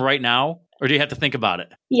all of them right now? Or do you have to think about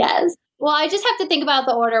it? Yes. Well, I just have to think about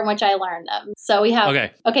the order in which I learned them. So we have,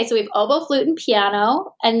 okay, so we have oboe, flute, and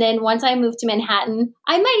piano. And then once I moved to Manhattan,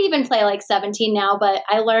 I might even play like 17 now, but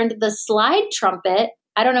I learned the slide trumpet.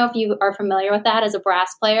 I don't know if you are familiar with that as a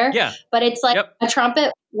brass player. Yeah. But it's like a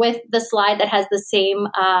trumpet with the slide that has the same,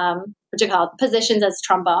 positions as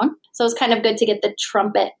trombone. So it's kind of good to get the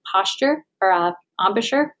trumpet posture or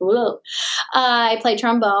embouchure. I play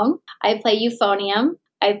trombone. I play euphonium.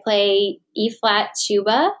 I play E-flat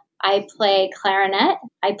tuba. I play clarinet.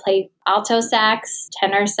 I play alto sax,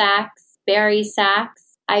 tenor sax, bari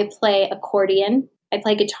sax. I play accordion. I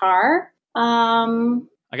play guitar.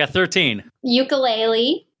 I got 13.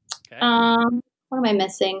 Ukulele. Okay. What am I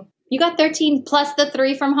missing? You got 13 plus the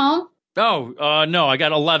 3 from home? Oh, no, I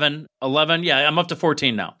got 11. 11, yeah, I'm up to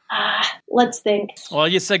 14 now. Let's think. Well,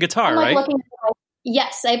 you said guitar, right?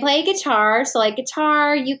 Yes, I play guitar. So like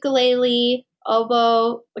guitar, ukulele,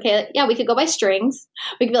 oboe. Okay, yeah, we could go by strings.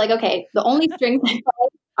 We could be like, okay, the only strings I play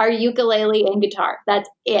are ukulele and guitar. That's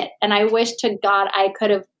it. And I wish to God I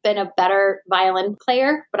could have been a better violin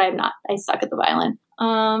player, but I'm not. I suck at the violin.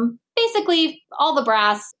 Basically, all the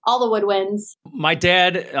brass, all the woodwinds. My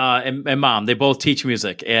dad and mom, they both teach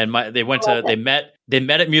music, and they met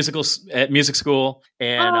at music school,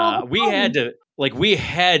 and we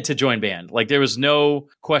had to join band. Like there was no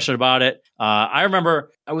question about it. I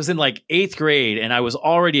remember I was in like 8th grade, and I was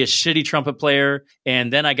already a shitty trumpet player,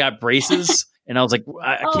 and then I got braces, and I was like,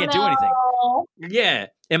 I can't do anything. Yeah.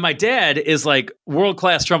 And my dad is like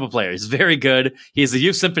world-class trumpet player. He's very good. He's the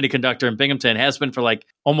youth symphony conductor in Binghamton, has been for like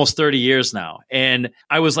almost 30 years now. And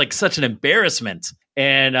I was like such an embarrassment,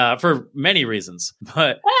 and for many reasons,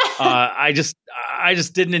 but I just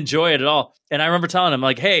didn't enjoy it at all. And I remember telling him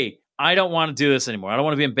like, hey, I don't want to do this anymore. I don't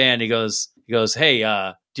want to be in band. He goes, hey,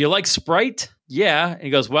 do you like Sprite? Yeah. And he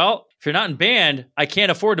goes, well, if you're not in band, I can't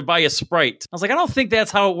afford to buy you Sprite. I was like, I don't think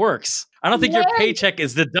that's how it works. I don't think your paycheck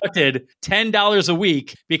is deducted $10 a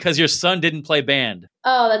week because your son didn't play band.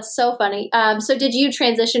 Oh, that's so funny. So did you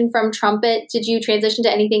transition from trumpet? Did you transition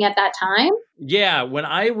to anything at that time? Yeah, when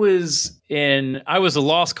I was a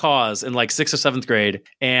lost cause in like 6th or 7th grade,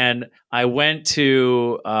 and I went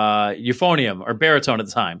to euphonium or baritone at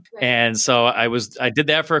the time. Right. And so I did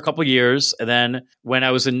that for a couple of years. And then when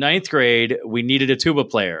I was in 9th grade, we needed a tuba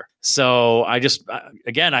player. So I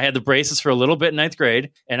had the braces for a little bit in 9th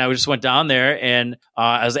grade, and I just went down there, and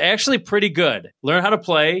I was actually pretty good. Learned how to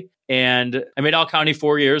play, and I made all county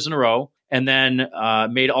 4 years in a row, and then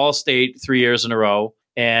made all state 3 years in a row.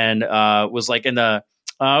 and was like in the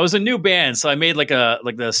it was a new band, so I made like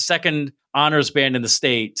the second honors band in the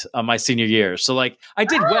state my senior year. So like I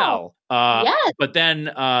did well. Yes. But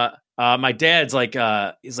then my dad's like,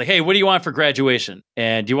 he's like, hey, what do you want for graduation?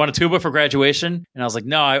 And do you want a tuba for graduation? And I was like,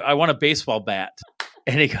 no, I want a baseball bat.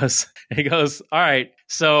 And he goes, all right.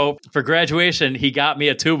 So for graduation, he got me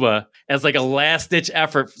a tuba as like a last ditch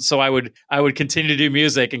effort. So I would continue to do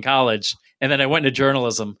music in college. And then I went into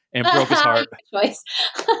journalism and broke his heart. Choice.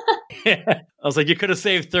 I was like, you could have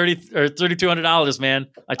saved $3,200, man.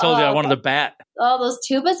 I told you I wanted a bat. Oh, those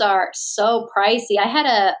tubas are so pricey. I had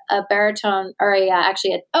a baritone, or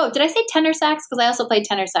did I say tenor sax? Because I also played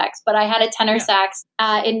tenor sax, but I had a tenor sax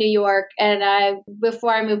in New York. And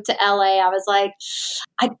before I moved to LA, I was like,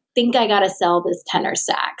 I think I got to sell this tenor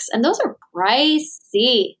sax. And those are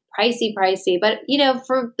pricey. But,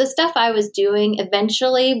 for the stuff I was doing,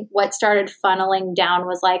 eventually what started funneling down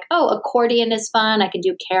was like, oh, accordion is fun. I can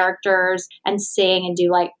do characters and sing and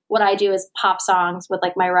do like what I do is pop songs with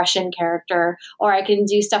like my Russian character, or I can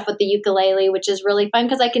do stuff with the ukulele, which is really fun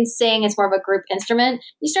because I can sing. It's more of a group instrument.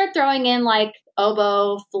 You start throwing in like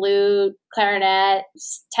oboe, flute, clarinet,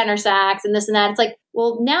 tenor sax, and this and that. It's like,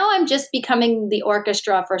 well, now I'm just becoming the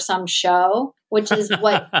orchestra for some show, which is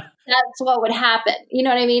what that's what would happen. You know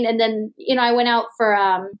what I mean? And then, I went out for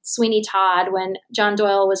Sweeney Todd when John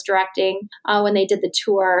Doyle was directing, when they did the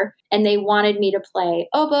tour, and they wanted me to play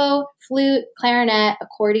oboe, flute, clarinet,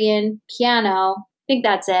 accordion, piano. I think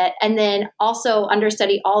that's it. And then also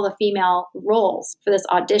understudy all the female roles for this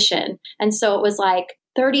audition. And so it was like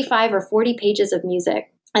 35 or 40 pages of music.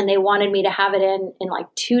 And they wanted me to have it in like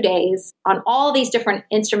 2 days on all these different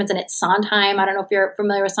instruments. And it's Sondheim. I don't know if you're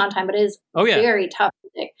familiar with Sondheim, but it is very tough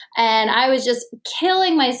music. And I was just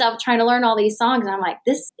killing myself trying to learn all these songs. And I'm like,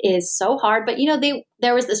 this is so hard. But,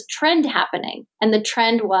 there was this trend happening. And the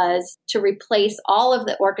trend was to replace all of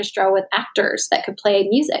the orchestra with actors that could play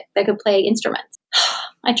music, that could play instruments.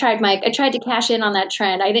 I tried, Mike. I tried to cash in on that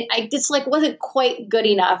trend. I just wasn't quite good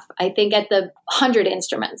enough, I think, at the 100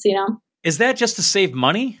 instruments, Is that just to save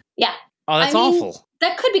money? Yeah. Oh, that's awful.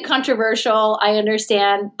 That could be controversial. I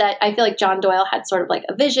understand that. I feel like John Doyle had sort of like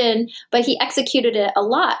a vision, but he executed it a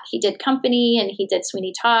lot. He did Company and he did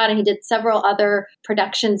Sweeney Todd and he did several other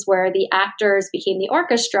productions where the actors became the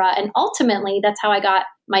orchestra. And ultimately, that's how I got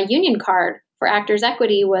my union card for Actors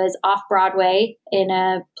Equity, was off Broadway in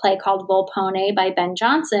a play called Volpone by Ben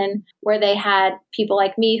Jonson, where they had people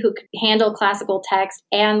like me who could handle classical text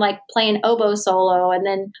and like play an oboe solo and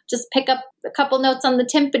then just pick up a couple notes on the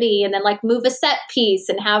timpani and then like move a set piece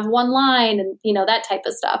and have one line and, that type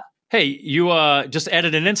of stuff. Hey, you just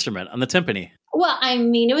added an instrument on the timpani. Well,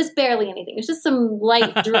 it was barely anything. It was just some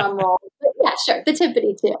light drum roll. But yeah, sure. The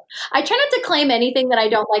timpani too. I try not to claim anything that I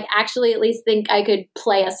don't like actually at least think I could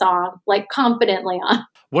play a song like confidently on.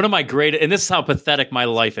 One of my and this is how pathetic my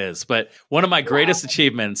life is, but one of my greatest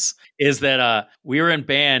achievements is that we were in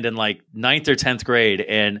band in like 9th or 10th grade,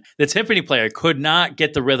 and the timpani player could not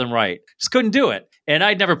get the rhythm right. Just couldn't do it. And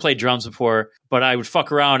I'd never played drums before, but I would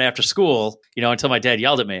fuck around after school, until my dad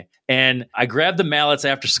yelled at me. And I grabbed the mallets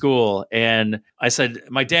after school and I said,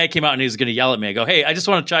 my dad came out and he was going to yell at me. I go, hey, I just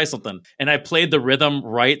want to try something. And I played the rhythm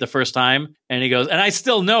right the first time. And he goes, and I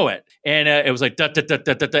still know it. And it was like, da, da, da,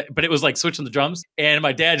 da, da, da, but it was like switching the drums. And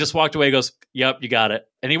my dad just walked away. He goes, yep, you got it.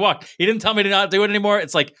 And he walked. He didn't tell me to not do it anymore.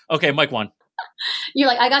 It's like, okay, Mike won. You're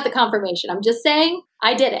like, I got the confirmation. I'm just saying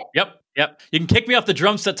I did it. Yep. You can kick me off the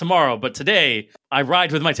drum set tomorrow, but today I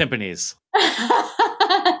ride with my timpanis.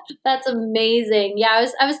 That's amazing. Yeah,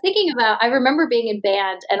 I was thinking I remember being in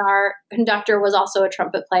band and our conductor was also a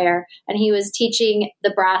trumpet player and he was teaching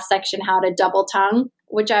the brass section how to double tongue,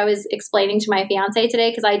 which I was explaining to my fiance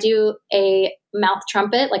today because I do a mouth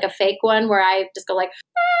trumpet, like a fake one where I just go like,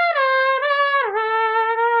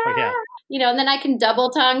 oh, yeah. And then I can double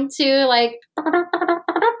tongue too, like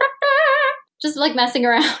just like messing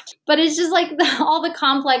around. But it's just like all the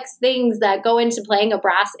complex things that go into playing a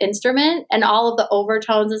brass instrument and all of the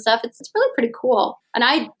overtones and stuff. It's really pretty cool. And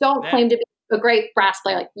I don't claim to be a great brass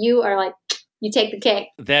player. Like you are like, you take the cake.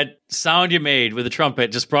 That sound you made with the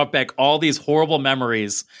trumpet just brought back all these horrible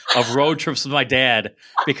memories of road trips with my dad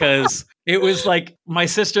because it was like my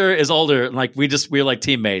sister is older. And like we were like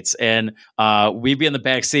teammates and we'd be in the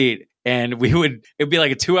back seat and it'd be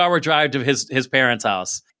like a 2-hour drive to his parents'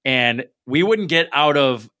 house. And we wouldn't get out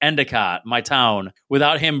of Endicott, my town,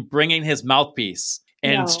 without him bringing his mouthpiece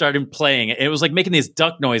and started playing. It was like making these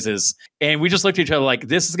duck noises. And we just looked at each other like,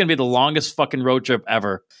 this is going to be the longest fucking road trip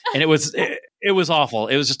ever. And it was awful.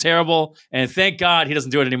 It was just terrible. And thank God he doesn't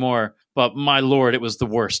do it anymore. But my Lord, it was the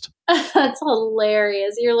worst. That's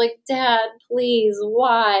hilarious. You're like, Dad, please,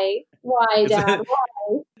 why? Why, Dad? Why?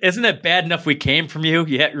 Isn't it bad enough we came from you?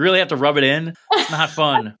 You really have to rub it in? It's not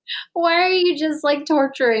fun. Why are you just like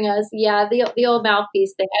torturing us? Yeah, the old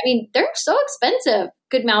mouthpiece thing. I mean, they're so expensive.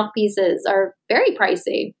 Good mouthpieces are very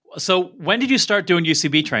pricey. So when did you start doing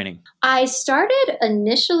UCB training? I started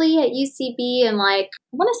initially at UCB in I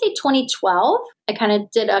want to say 2012. I kind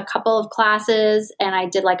of did a couple of classes and I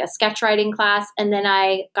did like a sketch writing class. And then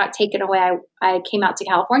I got taken away. I came out to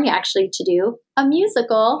California actually to do a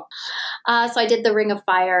musical. So I did The Ring of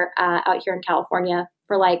Fire out here in California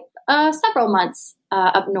for several months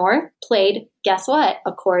up north. Played, guess what?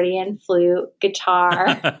 Accordion, flute, guitar. I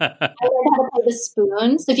learned how to play the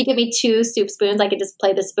spoons. So if you give me 2 soup spoons, I could just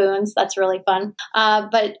play the spoons. That's really fun.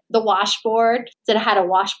 But the washboard, I had a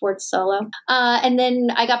washboard solo. And then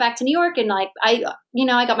I got back to New York and I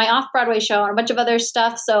got my off-Broadway show and a bunch of other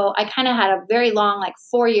stuff. So I kind of had a very long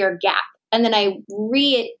 4-year gap. And then I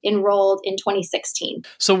re-enrolled in 2016.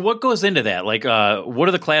 So what goes into that? What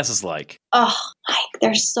are the classes like? Oh,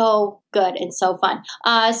 they're so good and so fun.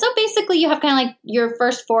 So basically you have kind of your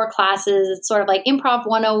first 4 classes. It's sort of like Improv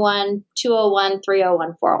 101, 201,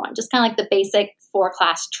 301, 401, just kind of the basic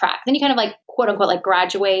 4-class track. Then you kind of quote unquote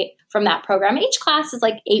graduate from that program. Each class is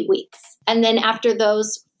 8 weeks. And then after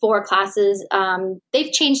those 4 classes,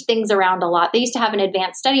 they've changed things around a lot. They used to have an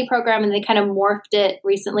advanced study program and they kind of morphed it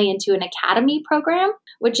recently into an academy program,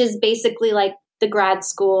 which is basically the grad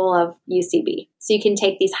school of UCB. So you can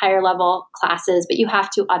take these higher level classes, but you have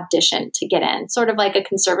to audition to get in, sort of like a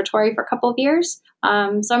conservatory for a couple of years. So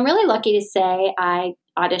I'm really lucky to say I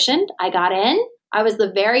auditioned, I got in. I was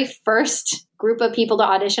the very first group of people to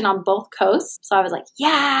audition on both coasts. So I was like,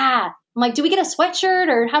 yeah. I'm do we get a sweatshirt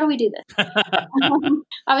or how do we do this?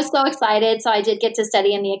 I was so excited. So I did get to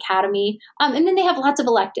study in the academy. And then they have lots of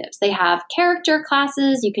electives. They have character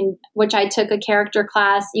classes, which I took a character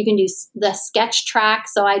class. You can do the sketch track.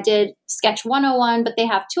 So I did sketch 101, but they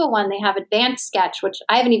have 201. They have advanced sketch, which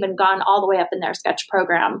I haven't even gone all the way up in their sketch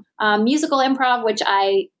program. Musical improv, which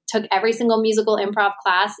I took every single musical improv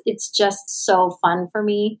class. It's just so fun for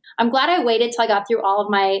me. I'm glad I waited till I got through all of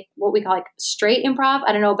my, what we call straight improv.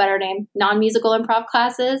 I don't know a better name, non-musical improv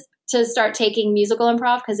classes to start taking musical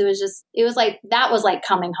improv because that was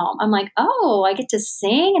coming home. I'm oh, I get to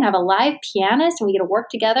sing and have a live pianist and we get to work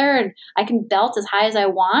together and I can belt as high as I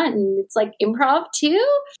want. And it's improv too.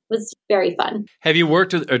 It was very fun. Have you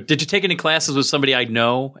worked with, or did you take any classes with somebody I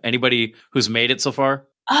know? Anybody who's made it so far?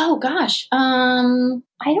 Oh, gosh.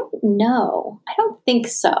 I don't know. I don't think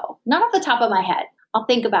so. Not off the top of my head. I'll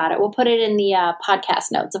think about it. We'll put it in the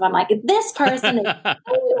podcast notes if I'm this person is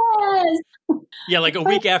yes. Yeah, a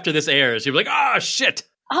week after this airs, you'll be oh, shit.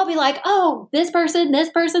 I'll be oh, this person, this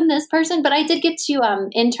person, this person. But I did get to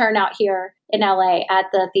intern out here in LA at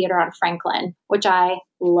the theater on Franklin, which I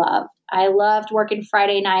loved. I loved working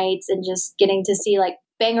Friday nights and just getting to see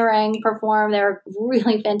Bangarang perform. They're a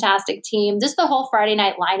really fantastic team. Just the whole Friday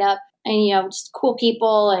night lineup and, just cool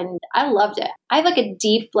people. And I loved it. I have a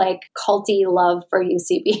deep, culty love for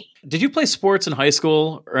UCB. Did you play sports in high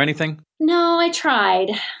school or anything? No, I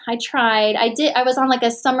tried. I was on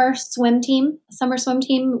a summer swim team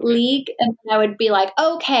league. And I would be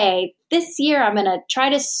okay, this year I'm going to try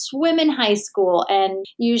to swim in high school. And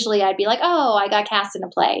usually I'd be oh, I got cast in a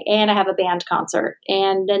play and I have a band concert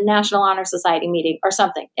and a National Honor Society meeting or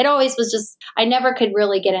something. It always was I never could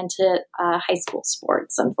really get into high school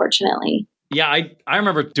sports, unfortunately. Yeah, I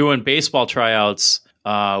remember doing baseball tryouts,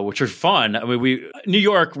 which are fun. I mean, New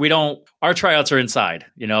York, our tryouts are inside,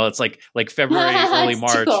 it's like February, early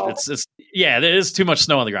March. Cool. There is too much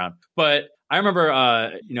snow on the ground. But I remember,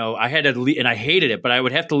 I had to leave and I hated it, but I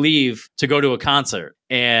would have to leave to go to a concert.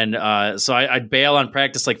 And so I'd bail on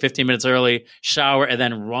practice 15 minutes early, shower, and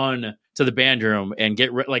then run to the band room and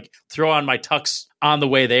throw on my tux on the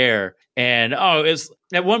way there. And it's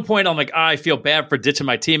at one point I'm I feel bad for ditching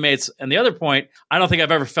my teammates. And the other point, I don't think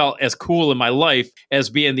I've ever felt as cool in my life as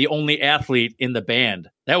being the only athlete in the band.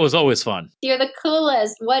 That was always fun. You're the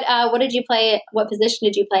coolest. What did you play? What position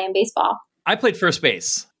did you play in baseball? I played first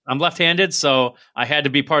base. I'm left-handed, so I had to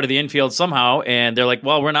be part of the infield somehow. And they're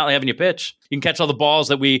well, we're not having you pitch. You can catch all the balls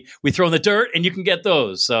that we throw in the dirt, and you can get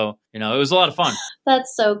those. So, it was a lot of fun.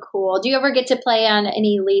 That's so cool. Do you ever get to play on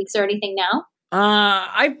any leagues or anything now?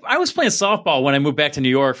 I was playing softball when I moved back to New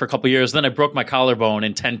York for a couple of years. Then I broke my collarbone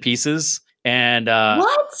in 10 pieces. And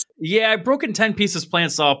what? Yeah, I broke in 10 pieces playing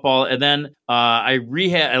softball, and then I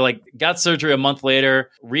got surgery a month later,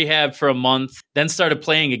 rehabbed for a month, then started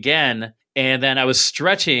playing again, and then I was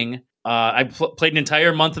stretching. I played an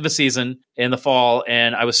entire month of the season in the fall,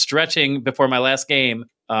 and I was stretching before my last game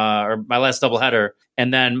or my last doubleheader,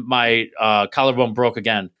 and then my collarbone broke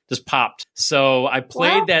again just popped. So I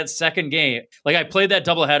played that second game. Like I played that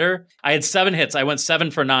doubleheader. I had 7 hits. I went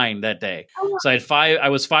 7 for 9 that day. So I had 5. I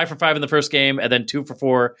was 5 for 5 in the first game, and then 2 for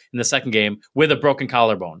 4 in the second game with a broken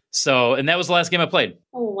collarbone. So, and that was the last game I played.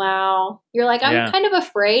 Oh, wow. You're like, I'm kind of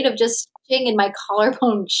afraid of just stitching and my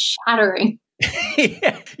collarbone shattering.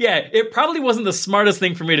 Yeah, it probably wasn't the smartest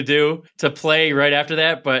thing for me to do to play right after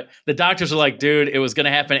that, but the doctors were like, dude, it was going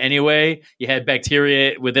to happen anyway. You had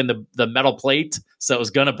bacteria within the metal plate, so it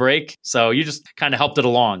was going to break. So you just kind of helped it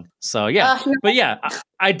along. So yeah, but yeah,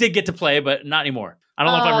 I did get to play, but not anymore. I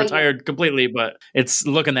don't know if I'm retired completely, but it's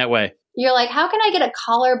looking that way. You're like, how can I get a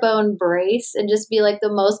collarbone brace and just be like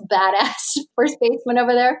the most badass first baseman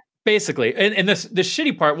over there? Basically, and the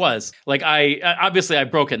shitty part was, like, I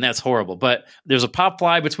broke it, and that's horrible. But there's a pop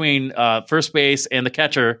fly between first base and the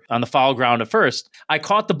catcher on the foul ground at first. I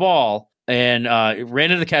caught the ball and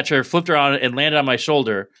ran into the catcher, flipped around, and landed on my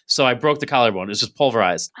shoulder. So I broke the collarbone. It's just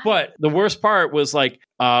pulverized. But the worst part was, like,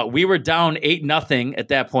 we were down 8-0 at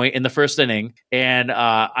that point in the first inning, and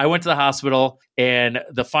I went to the hospital, and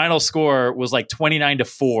the final score was like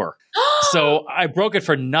 29-4. So I broke it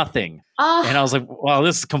for nothing. And I was like, wow,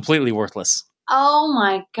 this is completely worthless. Oh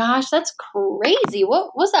my gosh, that's crazy.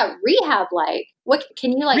 What was that rehab like? What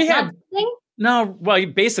can you rehab? No, well,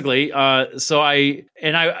 basically, so I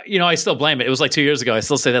still blame it. It was like 2 years ago. I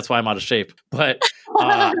still say that's why I'm out of shape. But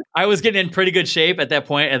I was getting in pretty good shape at that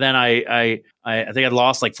point, and then I think I'd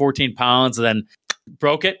lost like 14 pounds, and then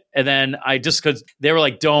broke it. And then because they were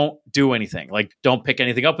like, don't do anything, like don't pick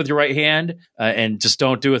anything up with your right hand, and just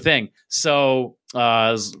don't do a thing. So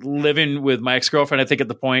I was living with my ex-girlfriend, I think, at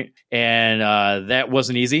the point, and that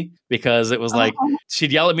wasn't easy because it was like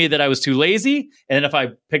she'd yell at me that I was too lazy, and then if I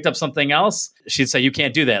picked up something else, she'd say, you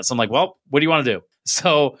can't do that. So I'm like, well, what do you want to do?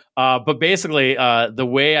 So, but basically, the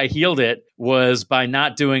way I healed it was by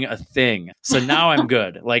not doing a thing. So now I'm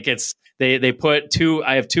good. Like they put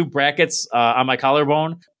I have 2 brackets on my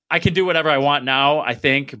collarbone. I can do whatever I want now, I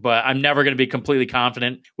think, but I'm never going to be completely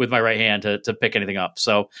confident with my right hand to pick anything up.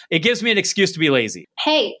 So it gives me an excuse to be lazy.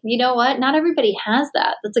 Hey, you know what? Not everybody has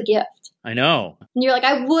that. That's a gift. I know. And you're like,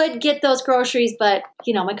 I would get those groceries, but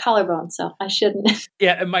my collarbone, so I shouldn't.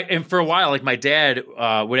 Yeah, and for a while, like my dad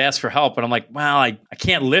would ask for help, and I'm like, well, I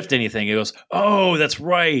can't lift anything. He goes, oh, that's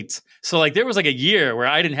right. So like there was like a year where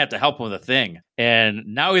I didn't have to help him with a thing, and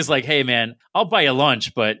now he's like, hey man, I'll buy you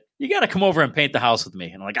lunch, but you got to come over and paint the house with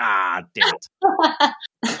me. And I'm like, damn it.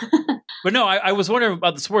 But no, I was wondering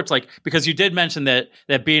about the sports, like, because you did mention that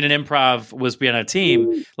being an improv was being on a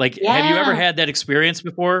team. Like, Have you ever had that experience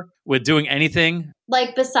before with doing anything?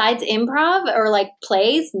 Like besides improv or like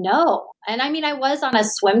plays? No. And I mean, I was on a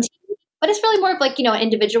swim team, but it's really more of like, an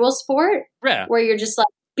individual sport where you're just like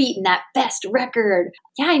beating that best record.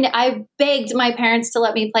 Yeah, I begged my parents to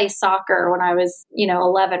let me play soccer when I was,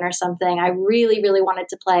 11 or something. I really, really wanted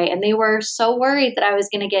to play. And they were so worried that I was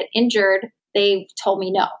going to get injured. They told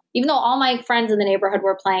me no. Even though all my friends in the neighborhood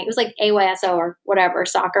were playing, it was like AYSO or whatever,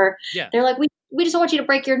 soccer. Yeah. They're like, we just don't want you to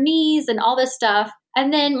break your knees and all this stuff.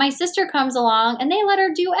 And then my sister comes along and they let her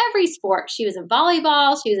do every sport. She was in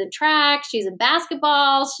volleyball, she was in track, she was in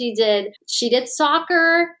basketball, she did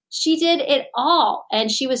soccer, she did it all.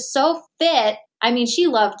 And she was so fit. I mean, she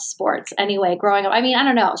loved sports anyway, growing up. I mean, I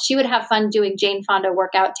don't know. She would have fun doing Jane Fonda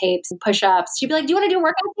workout tapes and push-ups. She'd be like, do you want to do a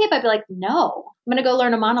workout tape? I'd be like, no, I'm going to go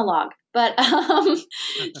learn a monologue. But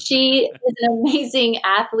she is an amazing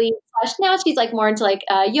athlete. Now she's like more into like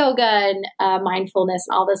yoga and mindfulness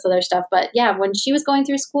and all this other stuff. But yeah, when she was going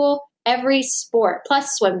through school, every sport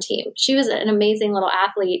plus swim team, she was an amazing little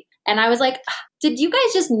athlete. And I was like, did you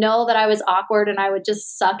guys just know that I was awkward and I would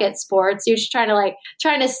just suck at sports? You're just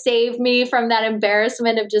trying to save me from that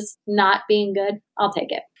embarrassment of just not being good. I'll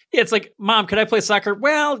take it. Yeah, it's like, Mom, could I play soccer?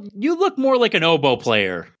 Well, you look more like an oboe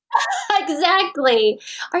player. Exactly.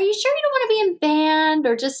 Are you sure you don't want to be in band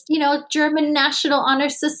or just, German National Honor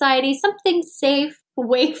Society, something safe,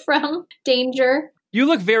 away from danger? You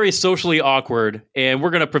look very socially awkward, and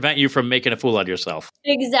we're going to prevent you from making a fool out of yourself.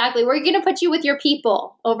 Exactly. We're going to put you with your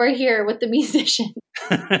people over here with the musicians.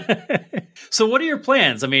 So what are your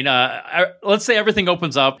plans? I mean, let's say everything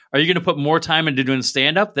opens up. Are you going to put more time into doing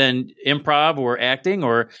stand-up than improv or acting,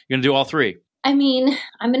 or you're going to do all 3? I mean,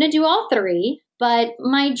 I'm going to do all 3. But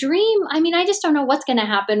my dream, I just don't know what's going to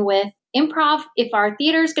happen with improv, if our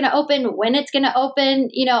theater is going to open, when it's going to open.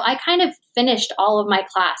 I kind of finished all of my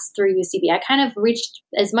class through UCB. I kind of reached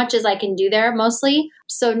as much as I can do there mostly.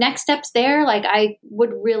 So next steps there, like I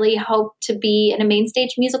would really hope to be in a main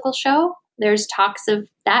stage musical show there's talks of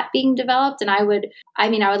that being developed. And I would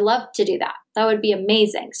love to do that. That would be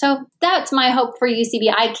amazing. So that's my hope for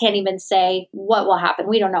UCB. I can't even say what will happen.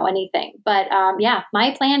 We don't know anything. But yeah,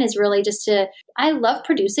 my plan is really just I love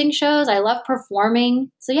producing shows. I love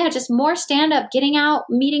performing. So yeah, just more stand-up, getting out,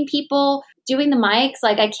 meeting people, doing the mics.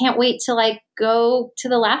 Like, I can't wait to go to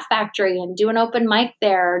the Laugh Factory and do an open mic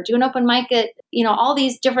there, do an open mic at, all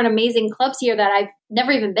these different amazing clubs here that I've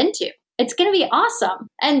never even been to. It's going to be awesome.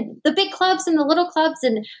 And the big clubs and the little clubs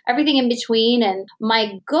and everything in between. And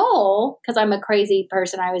my goal, because I'm a crazy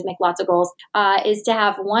person, I always make lots of goals, is to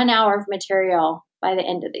have 1 hour of material by the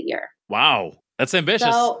end of the year. Wow. That's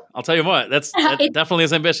ambitious. So, I'll tell you what, that definitely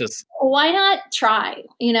is ambitious. Why not try?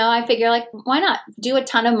 I figure why not do a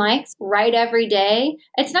ton of mics, write every day?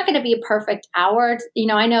 It's not going to be a perfect hour.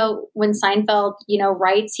 I know when Seinfeld,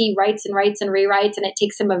 writes, he writes and writes and rewrites, and it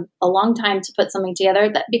takes him a long time to put something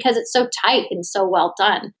together because it's so tight and so well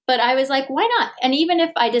done. But I was like, why not? And even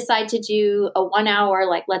if I decide to do a 1 hour,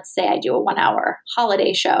 let's say I do a 1 hour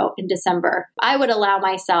holiday show in December, I would allow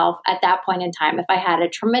myself at that point in time, if I had a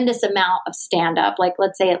tremendous amount of stand-up,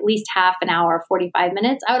 let's say at least half an hour, 45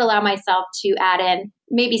 minutes, I would allow myself to add in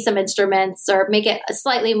maybe some instruments or make it a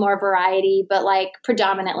slightly more variety, but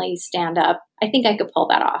predominantly stand-up. I think I could pull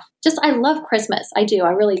that off. I love Christmas. I do. I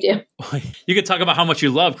really do. You could talk about how much you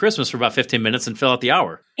love Christmas for about 15 minutes and fill out the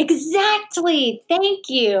hour. Exactly. Thank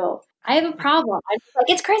you. I have a problem. I'm just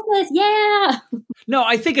it's Christmas. Yeah. No,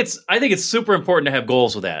 I think it's super important to have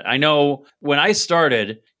goals with that. I know when I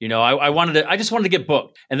started, I just wanted to get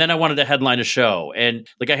booked, and then I wanted to headline a show, and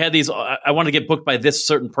I had I wanted to get booked by this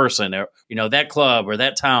certain person, or that club or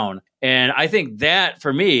that town. And I think that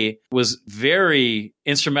for me was very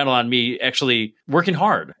instrumental on me actually working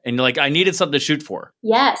hard, and I needed something to shoot for.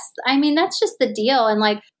 Yes. That's just the deal.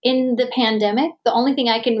 And in the pandemic, the only thing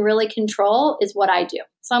I can really control is what I do.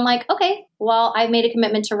 So I'm okay, well, I've made a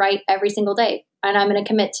commitment to write every single day, and I'm going to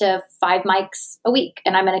commit to 5 mics a week,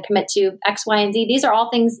 and I'm going to commit to X, Y, and Z. These are all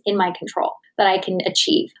things in my control that I can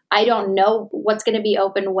achieve. I don't know what's going to be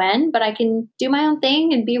open when, but I can do my own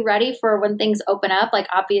thing and be ready for when things open up.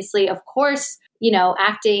 Obviously, of course,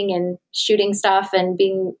 acting and shooting stuff and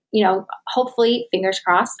being, hopefully, fingers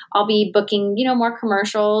crossed, I'll be booking, more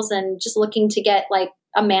commercials and just looking to get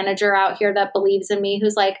a manager out here that believes in me,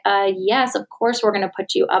 who's yes, of course, we're going to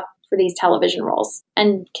put you up for these television roles,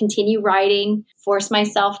 and continue writing, force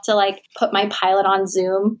myself to put my pilot on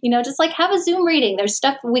Zoom, just have a Zoom reading. There's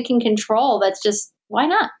stuff we can control. That's just, why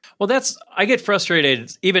not? Well, I get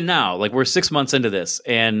frustrated even now, we're 6 months into this,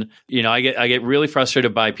 and, I get really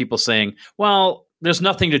frustrated by people saying, well, there's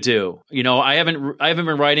nothing to do. I haven't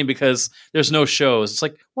been writing because there's no shows.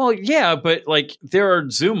 It's well, yeah, but there are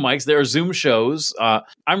Zoom mics, there are Zoom shows.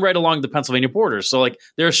 I'm right along the Pennsylvania border. So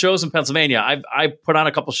there are shows in Pennsylvania. I put on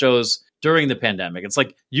a couple shows during the pandemic. It's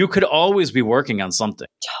you could always be working on something.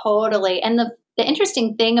 Totally. And the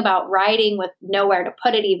interesting thing about writing with nowhere to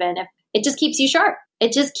put it, even if it just keeps you sharp.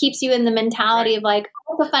 It just keeps you in the mentality of oh,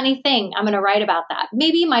 it's a funny thing. I'm going to write about that.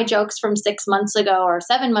 Maybe my jokes from 6 months ago or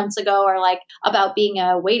 7 months ago are about being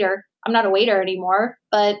a waiter. I'm not a waiter anymore,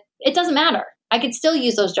 but it doesn't matter. I could still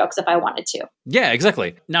use those jokes if I wanted to. Yeah,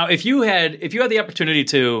 exactly. Now, if you had the opportunity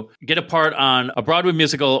to get a part on a Broadway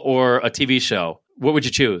musical or a TV show, what would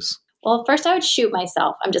you choose? Well, first I would shoot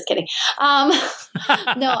myself. I'm just kidding.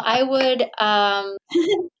 No, I would.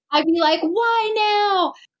 I'd be why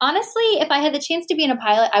now? Honestly, if I had the chance to be in a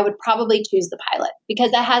pilot, I would probably choose the pilot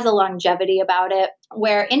because that has a longevity about it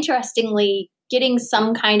where, interestingly, getting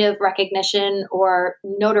some kind of recognition or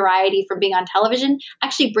notoriety from being on television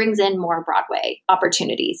actually brings in more Broadway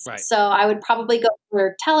opportunities. Right. So I would probably go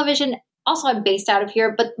for television. Also, I'm based out of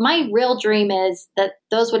here, but my real dream is that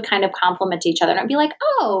those would kind of complement each other. And I'd be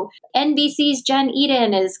oh, NBC's Jen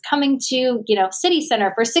Eden is coming to, City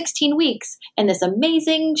Center for 16 weeks and this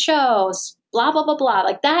amazing show, blah, blah, blah,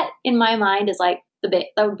 blah. That in my mind is that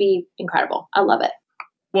would be incredible. I love it.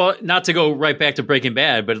 Well, not to go right back to Breaking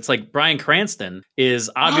Bad, but it's Bryan Cranston is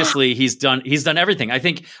obviously he's done everything. I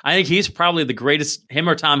think he's probably the greatest. Him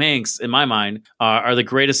or Tom Hanks, in my mind, are the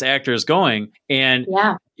greatest actors going. And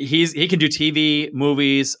yeah. He can do TV,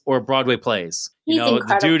 movies, or Broadway plays. He's incredible.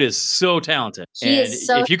 The dude is so talented. He is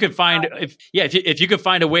so if you could find if you could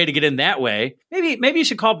find a way to get in that way, maybe you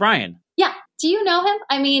should call Brian. Yeah. Do you know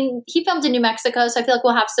him? He filmed in New Mexico, so I feel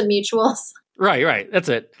we'll have some mutuals. Right. That's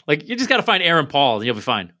it. You just got to find Aaron Paul and you'll be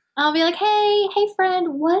fine. I'll be hey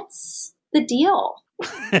friend, what's the deal?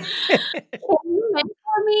 Can you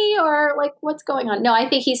mentor me or what's going on? No, I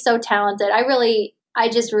think he's so talented. I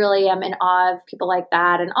just really am in awe of people like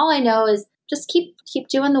that. And all I know is just keep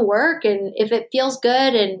doing the work. And if it feels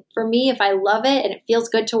good, and for me, if I love it and it feels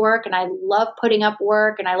good to work, and I love putting up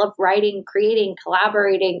work, and I love writing, creating,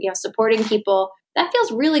 collaborating, supporting people, that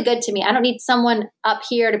feels really good to me. I don't need someone up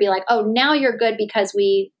here to be like, oh, now you're good because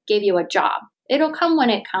we gave you a job. It'll come when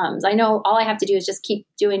it comes. I know all I have to do is just keep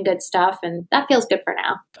doing good stuff, and that feels good for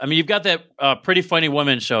now. I mean, you've got that Pretty Funny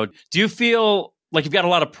Woman show. Do you feel like you've got a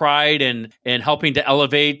lot of pride in helping to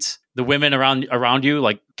elevate the women around you,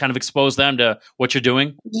 like kind of expose them to what you're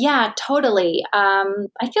doing? Yeah, totally.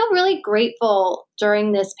 I feel really grateful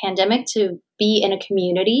during this pandemic to be in a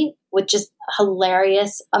community with just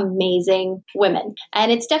hilarious, amazing women.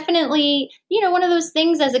 And it's definitely, one of those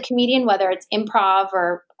things as a comedian, whether it's improv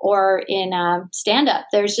or in stand-up,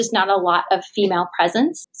 there's just not a lot of female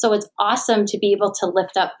presence. So it's awesome to be able to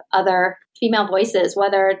lift up other female voices,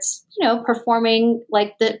 whether it's, performing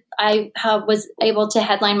I was able to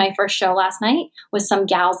headline my first show last night with some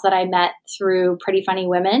gals that I met through Pretty Funny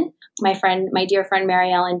Women. My dear friend,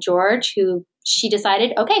 Mary Ellen George, who she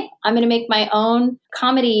decided, okay, I'm going to make my own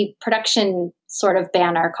comedy production sort of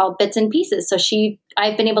banner called Bits and Pieces. So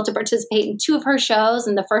I've been able to participate in 2 of her shows.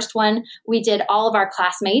 And the first one, we did all of our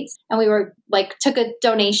classmates, and we were took a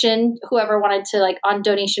donation, whoever wanted to on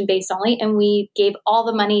donation base only. And we gave all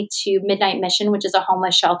the money to Midnight Mission, which is a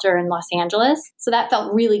homeless shelter in Los Angeles. So that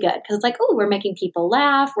felt really good because it's we're making people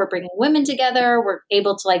laugh. We're bringing women together. We're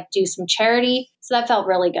able to do some charity. So that felt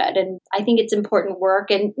really good. And I think it's important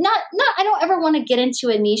work, and I don't ever want to get into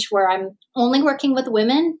a niche where I'm only working with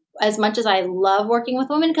women as much as I love working with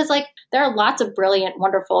women, because there are lots of brilliant,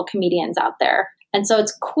 wonderful comedians out there. And so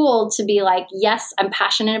it's cool to be yes, I'm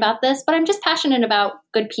passionate about this, but I'm just passionate about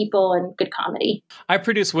good people and good comedy. I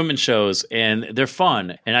produce women's shows, and they're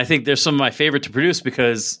fun. And I think they're some of my favorite to produce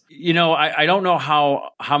because, I don't know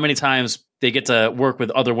how many times they get to work with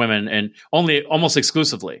other women, and almost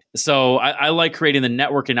exclusively. So I like creating the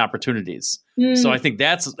networking opportunities. So I think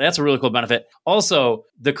that's a really cool benefit. Also,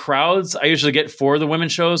 the crowds I usually get for the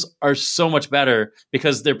women's shows are so much better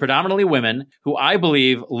because they're predominantly women who I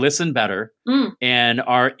believe listen better and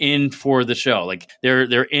are in for the show.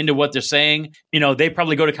 They're into what they're saying. They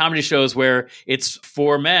probably go to comedy shows where it's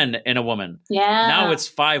 4 men and a woman. Yeah. Now it's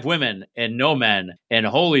 5 women and no men. And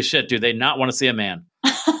holy shit, do they not want to see a man?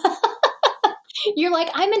 You're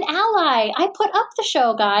I'm an ally. I put up the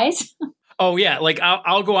show, guys. Oh, yeah.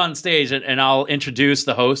 I'll go on stage and I'll introduce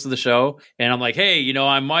the host of the show. And I'm like, hey,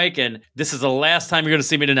 I'm Mike, and this is the last time you're going to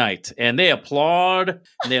see me tonight. And they applaud.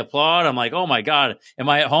 I'm like, oh, my God. Am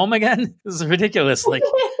I at home again? This is ridiculous. All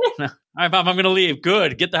right, Mom, I'm going to leave.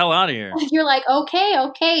 Good. Get the hell out of here. You're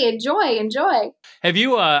okay. Enjoy. Have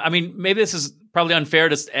you, maybe this is probably unfair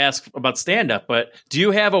to ask about stand-up, but do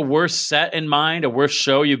you have a worst set in mind, a worst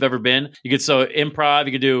show you've ever been? You could improv,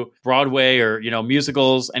 you could do Broadway or,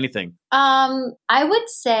 musicals, anything. I would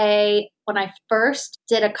say when I first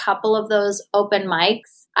did a couple of those open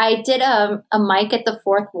mics, I did a mic at the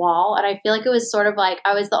Fourth Wall, and I feel it was sort of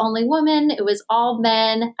I was the only woman. It was all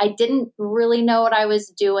men. I didn't really know what I was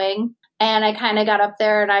doing. And I kind of got up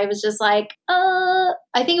there and I was just I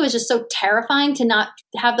think it was just so terrifying to not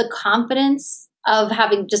have the confidence of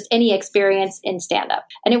having just any experience in stand-up.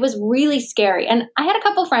 And it was really scary. And I had a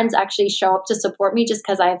couple friends actually show up to support me just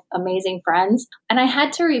because I have amazing friends. And I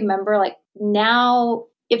had to remember now,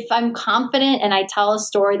 if I'm confident and I tell a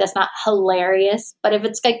story that's not hilarious, but if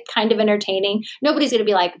it's kind of entertaining, nobody's going to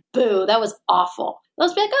be boo, that was awful. They'll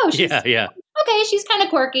just be oh, she's okay, she's kind of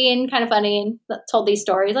quirky and kind of funny and told these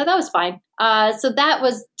stories. That was fine. So that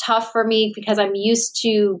was tough for me because I'm used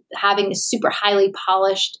to having super highly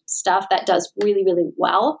polished stuff that does really, really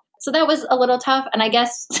well. So that was a little tough. And I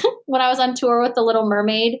guess when I was on tour with The Little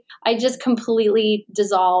Mermaid, I just completely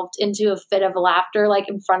dissolved into a fit of laughter,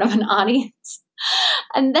 in front of an audience.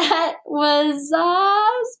 And that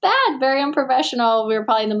was bad, very unprofessional. We were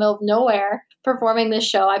probably in the middle of nowhere performing this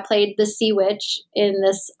show. I played the Sea Witch in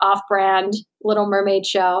this off-brand Little Mermaid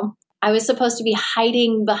show. I was supposed to be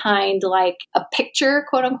hiding behind a picture,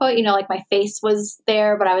 quote unquote, my face was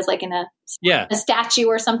there, but I was in a statue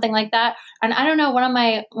or something like that. And I don't know, one of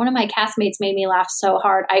my castmates made me laugh so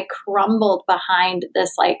hard. I crumbled behind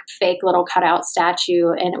this fake little cutout statue,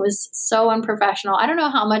 and it was so unprofessional. I don't know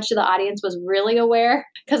how much of the audience was really aware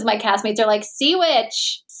because my castmates are Sea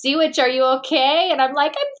Witch, are you okay? And I'm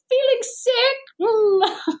I'm feeling sick.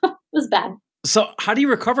 It was bad. So how do you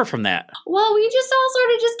recover from that? Well, we just all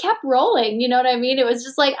sort of just kept rolling. You know what I mean? It was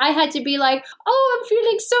just I had to be oh, I'm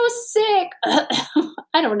feeling so sick.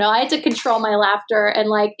 I don't know. I had to control my laughter and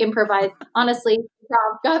improvise. Honestly,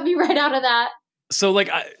 got me right out of that. So like,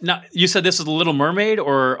 now you said this is a Little Mermaid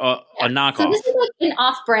or a knockoff? So this is like an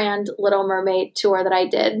off-brand Little Mermaid tour that I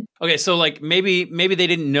did. Okay, so like maybe they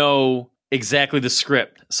didn't know exactly the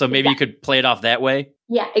script, so maybe you could play it off that way.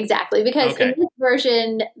 Yeah, exactly. Because in this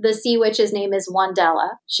version, the sea witch's name is Wandella.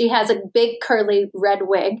 She has a big curly red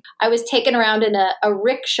wig. I was taken around in a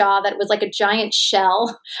rickshaw that was like a giant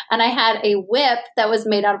shell. And I had a whip that was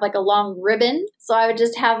made out of like a long ribbon. So I would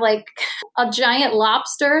just have like a giant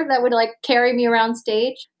lobster that would like carry me around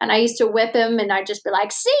stage. And I used to whip him and I'd just be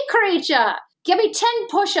like, sea creature! Give me 10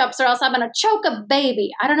 push-ups or else I'm going to choke a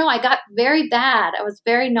baby. I don't know. I got very bad. I was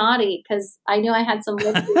very naughty because I knew I had some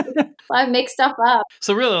I make stuff up.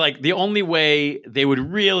 So really, like, the only way they would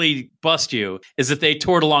really bust you is if they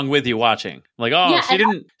toured along with you watching. Like, oh, yeah,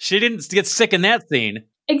 she didn't get sick in that scene.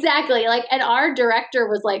 Exactly. Like, and our director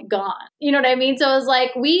was like gone. You know what I mean? So it was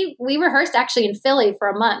like, we rehearsed actually in Philly for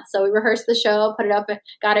a month. So we rehearsed the show, put it up, and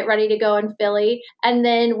got it ready to go in Philly. And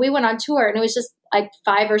then we went on tour and it was just like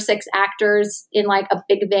 5 or 6 actors in like a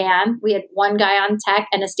big van. We had one guy on tech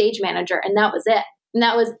and a stage manager, and that was it. And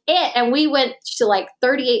that was it. And we went to like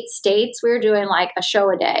 38 states. We were doing like a show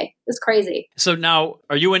a day. It was crazy. So now,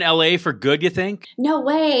 are you in LA for good, you think? No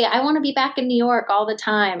way. I want to be back in New York all the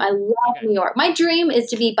time. I love New York. My dream is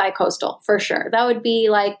to be bi-coastal for sure. That would be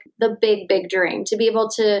like the big, big dream, to be able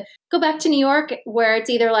to go back to New York where it's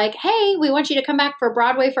either like, hey, we want you to come back for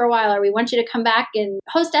Broadway for a while, or we want you to come back and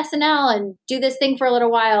host SNL and do this thing for a little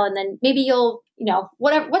while. And then maybe you'll,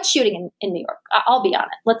 what's shooting in New York? I'll be on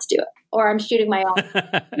it. Let's do it. Or I'm shooting my own.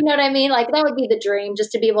 You know what I mean? Like, that would be the dream,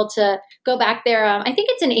 just to be able to go back there. I think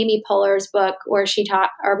it's in Amy Poehler's book where she taught,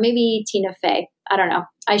 or maybe Tina Fey. I don't know.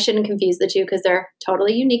 I shouldn't confuse the two because they're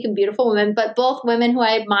totally unique and beautiful women, but both women who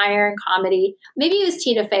I admire in comedy. Maybe it was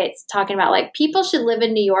Tina Fey talking about like people should live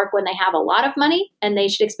in New York when they have a lot of money, and they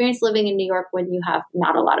should experience living in New York when you have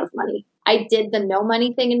not a lot of money. I did the no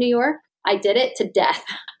money thing in New York. I did it to death.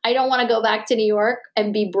 I don't want to go back to New York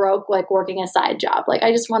and be broke, like working a side job. Like,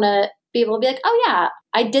 I just want to be able to be like, oh yeah,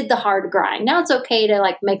 I did the hard grind. Now it's okay to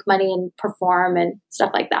like make money and perform and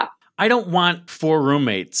stuff like that. I don't want 4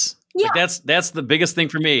 roommates. Yeah. Like, that's the biggest thing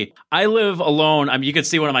for me. I live alone. I mean, you can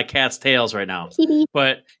see one of my cat's tails right now.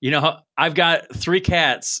 But, I've got 3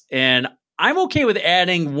 cats, and I'm okay with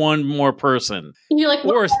adding 1 more person. You're like,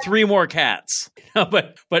 or 3 more cats.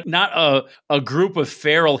 But not a group of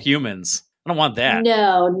feral humans. I don't want that.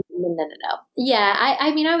 No. Yeah,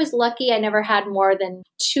 I mean, I was lucky. I never had more than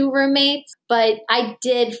 2 roommates, but I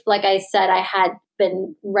did, like I said, I had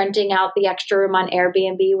been renting out the extra room on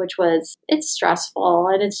Airbnb, it's stressful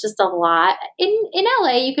and it's just a lot. In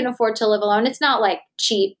LA, you can afford to live alone. It's not like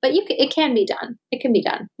cheap, but it can be done. It can be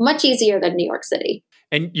done. Much easier than New York City.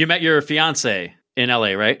 And you met your fiance in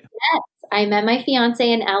LA, right? Yes. I met my fiance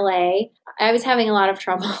in LA. I was having a lot of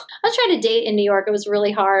trouble. I was trying to date in New York. It was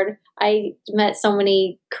really hard. I met so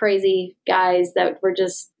many crazy guys that were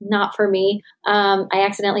just not for me. I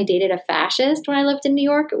accidentally dated a fascist when I lived in New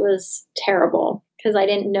York. It was terrible because I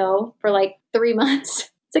didn't know for like 3 months.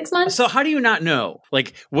 6 months. So how do you not know?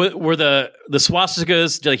 Like, were the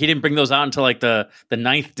swastikas, like, he didn't bring those out until like the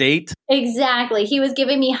 9th date? Exactly. He was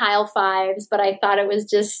giving me high fives, but I thought he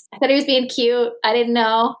was being cute. I didn't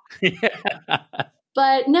know. Yeah.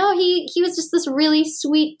 But no, he was just this really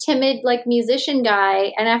sweet, timid, like, musician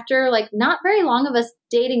guy. And after like not very long of us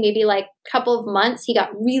dating, maybe like a couple of months, he got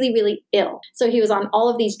really, really ill. So he was on all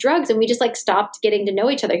of these drugs and we just like stopped getting to know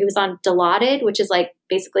each other. He was on Dilaudid, which is like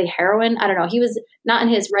basically heroin. I don't know. He was not in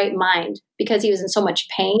his right mind because he was in so much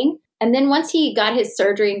pain. And then once he got his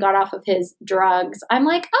surgery and got off of his drugs, I'm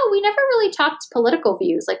like, oh, we never really talked political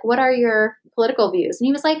views. Like, what are your political views? And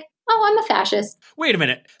he was like, oh, I'm a fascist. Wait a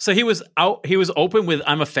minute. So he was open with,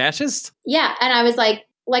 I'm a fascist? Yeah. And I was like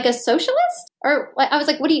a socialist? Or I was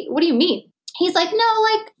like, what do you mean? He's like, no,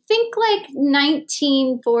 like, think like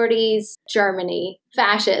 1940s Germany,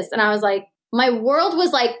 fascist. And I was like, my world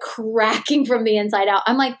was like cracking from the inside out.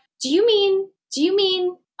 I'm like, do you mean,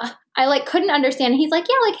 I like couldn't understand. He's like,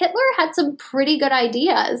 yeah, like Hitler had some pretty good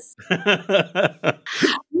ideas.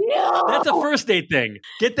 No. That's a first date thing.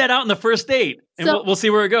 Get that out on the first date and we'll see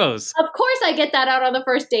where it goes. Of course I get that out on the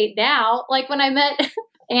first date now. Like when I met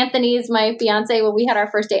Anthony's my fiance, when we had our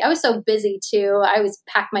first date, I was so busy too. I was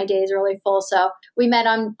packed my days really full. So we met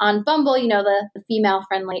on Bumble, the female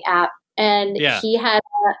friendly app. And he had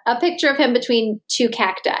a picture of him between 2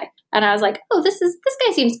 cacti. And I was like, oh, this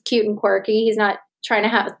guy seems cute and quirky. He's not trying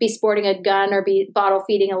to be sporting a gun or be bottle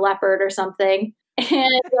feeding a leopard or something.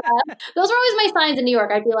 And those were always my signs in New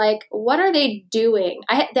York. I'd be like, what are they doing?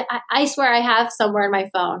 I swear I have somewhere in my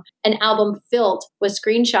phone an album filled with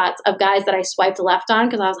screenshots of guys that I swiped left on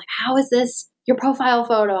because I was like, how is this your profile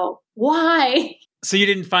photo? why? So you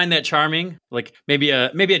didn't find that charming? Like maybe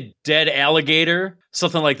a dead alligator,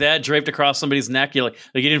 something like that, draped across somebody's neck. You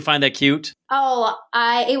you didn't find that cute? Oh,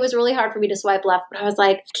 it was really hard for me to swipe left, but I was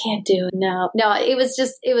like, can't do it. No, it was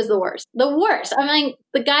the worst. The worst. I mean,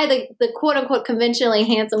 the guy, the quote unquote conventionally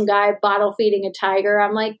handsome guy bottle feeding a tiger.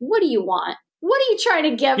 I'm like, what do you want? What are you trying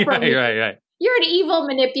to get from me? Right. You're an evil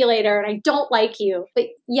manipulator and I don't like you. But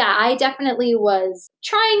yeah, I definitely was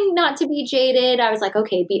trying not to be jaded. I was like,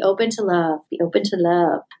 okay, be open to love, be open to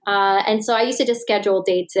love. And so I used to just schedule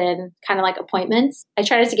dates in kind of like appointments. I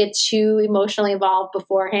tried not to get too emotionally involved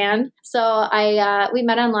beforehand. So we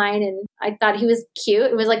met online and I thought he was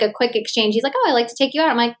cute. It was like a quick exchange. He's like, oh, I'd like to take you out.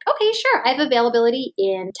 I'm like, okay, sure. I have availability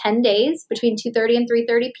in 10 days between 2:30 and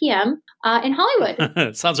 3:30 p.m. In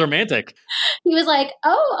Hollywood. Sounds romantic. He was like,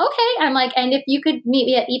 oh, okay. I'm like, and if you could meet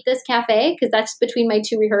me at Eat This Cafe, because that's between my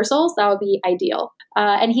 2 rehearsals, that would be ideal.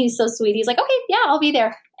 And he's so sweet. He's like, okay, yeah, I'll be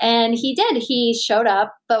there. And he did. He showed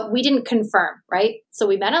up, but we didn't confirm, right? So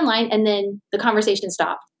we met online and then the conversation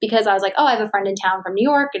stopped because I was like, oh, I have a friend in town from New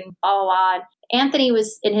York and blah, blah, blah. Anthony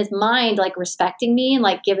was in his mind, like respecting me and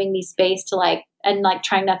like giving me space to like, and like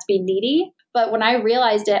trying not to be needy. But when I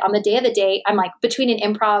realized it on the day of the date, I'm like between an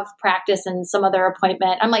improv practice and some other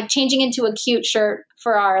appointment, I'm like changing into a cute shirt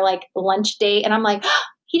for our like lunch date. And I'm like,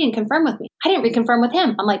 he didn't confirm with me. I didn't reconfirm with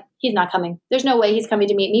him. I'm like, he's not coming. There's no way he's coming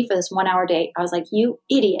to meet me for this 1 hour date. I was like, you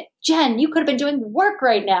idiot. Jen, you could have been doing work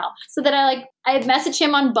right now. So then I messaged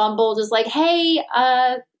him on Bumble, just like, hey,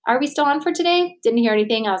 are we still on for today? Didn't hear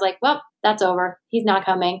anything. I was like, well, that's over. He's not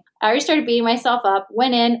coming. I already started beating myself up,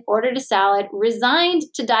 went in, ordered a salad, resigned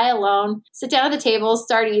to die alone, sit down at the table,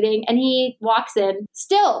 start eating, and he walks in,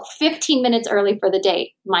 still 15 minutes early for the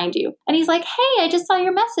date, mind you. And he's like, hey, I just saw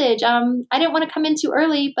your message. I didn't want to come in too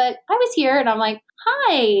early, but I was here. And I'm like,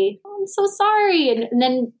 hi, I'm so sorry. And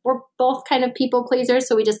then we're both kind of people pleasers,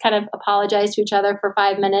 so we just kind of apologized to each other for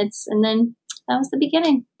 5 minutes, and then that was the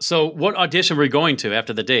beginning. So what audition were you going to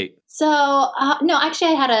after the date? So, no,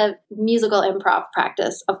 actually I had a musical improv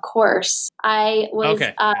practice, of course. I was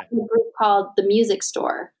in a group called The Music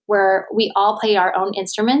Store, where we all play our own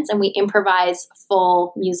instruments and we improvise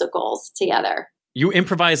full musicals together. You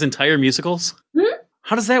improvise entire musicals? Mm-hmm.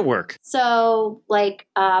 How does that work? So like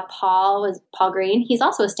Paul Green. He's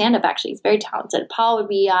also a stand-up, actually. He's very talented. Paul would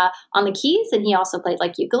be on the keys, and he also played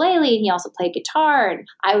like ukulele, and he also played guitar. And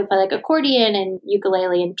I would play like accordion and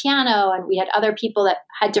ukulele and piano. And we had other people that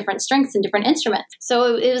had different strengths and different instruments.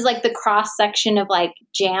 So it was like the cross section of like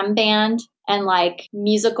jam band and like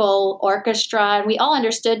musical orchestra. And we all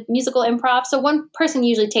understood musical improv. So one person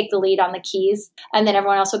usually take the lead on the keys, and then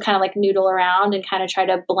everyone else would kind of like noodle around and kind of try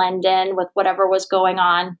to blend in with whatever was going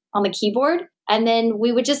on the keyboard. And then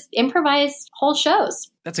we would just improvise whole shows.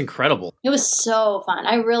 That's incredible. It was so fun.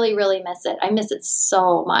 I really, really miss it. I miss it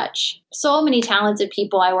so much. So many talented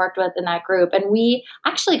people I worked with in that group. And we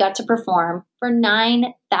actually got to perform for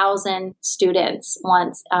 9,000 students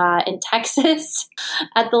once in Texas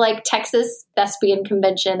at the like Texas Thespian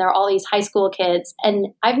Convention. There were all these high school kids. And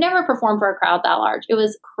I've never performed for a crowd that large. It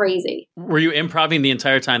was crazy. Were you improvising the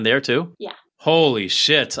entire time there too? Yeah. Holy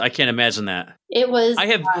shit. I can't imagine that. It was I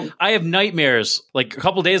have nightmares. Like a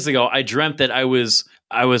couple days ago, I dreamt that I was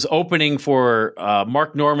opening for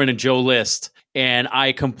Mark Norman and Joe List, and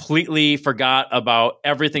I completely forgot about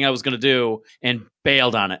everything I was going to do and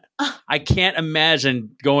bailed on it. I can't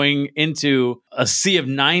imagine going into a sea of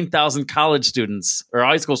 9,000 college students or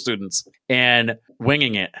high school students and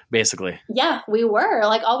winging it, basically. Yeah, we were.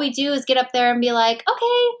 Like, all we do is get up there and be like,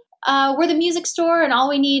 okay, we're the Music Store, and all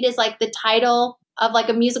we need is like the title of like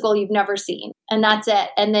a musical you've never seen. And that's it.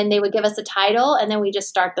 And then they would give us a title, and then we just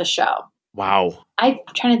start the show. Wow. I'm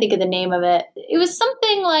trying to think of the name of it. It was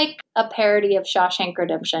something like a parody of Shawshank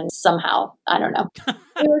Redemption somehow. I don't know.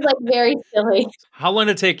 It was like very silly. How long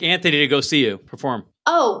did it take Anthony to go see you perform?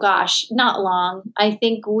 Oh gosh, not long. I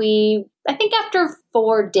think after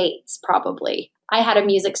 4 dates, probably. I had a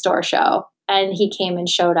Music Store show. And he came and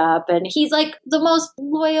showed up, and he's like the most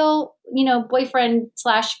loyal, boyfriend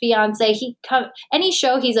 / fiance. Any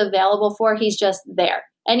show he's available for, he's just there.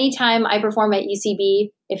 Anytime I perform at UCB,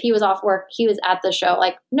 if he was off work, he was at the show,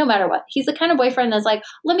 like no matter what. He's the kind of boyfriend that's like,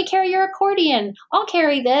 let me carry your accordion. I'll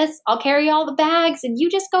carry this. I'll carry all the bags, and you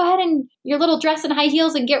just go ahead and your little dress and high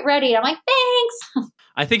heels and get ready. And I'm like, thanks.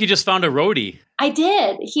 I think you just found a roadie. I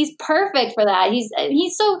did. He's perfect for that.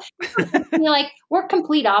 He's so like, we're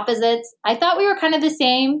complete opposites. I thought we were kind of the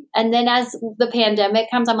same. And then as the pandemic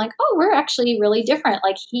comes, I'm like, oh, we're actually really different.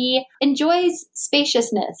 Like, he enjoys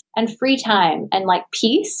spaciousness and free time and like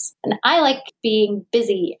peace. And I like being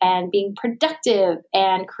busy and being productive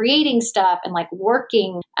and creating stuff and like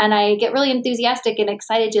working. And I get really enthusiastic and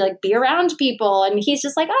excited to like be around people. And he's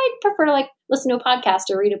just like, I prefer to like listen to a podcast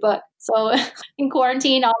or read a book. So in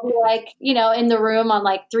quarantine, I'll be like, in the room on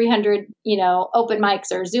like 300, open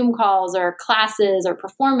mics or Zoom calls or classes or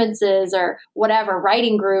performances or whatever,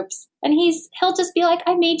 writing groups. And he'll just be like,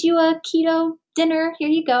 I made you a keto dinner. Here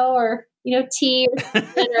you go. Or, tea or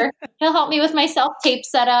dinner. He'll help me with my self-tape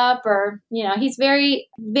setup or, he's very,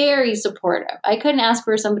 very supportive. I couldn't ask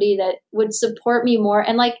for somebody that would support me more.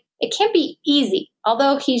 And like, it can't be easy.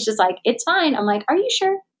 Although he's just like, it's fine. I'm like, are you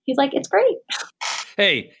sure? He's like, it's great.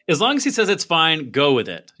 Hey, as long as he says it's fine, go with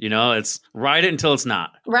it. It's ride it until it's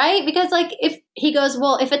not. Right? Because like if he goes,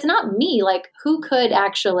 well, if it's not me, like who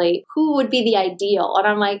would be the ideal? And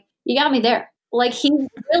I'm like, you got me there. Like he's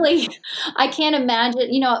really, I can't imagine,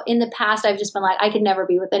 in the past, I've just been like, I could never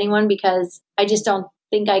be with anyone because I just don't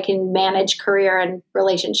think I can manage career and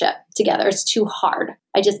relationship together. It's too hard.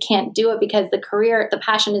 I just can't do it because the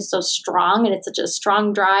passion is so strong and it's such a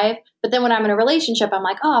strong drive. But then when I'm in a relationship, I'm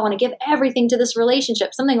like, oh, I want to give everything to this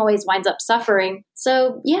relationship. Something always winds up suffering.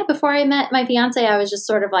 So yeah, before I met my fiance, I was just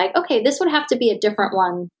sort of like, okay, this would have to be a different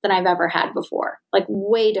one than I've ever had before. Like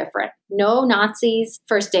way different. No Nazis.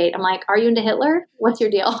 First date. I'm like, are you into Hitler? What's your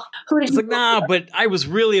deal? It's like, nah, but I was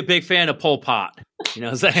really a big fan of Pol Pot.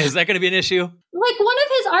 Is that going to be an issue? Like one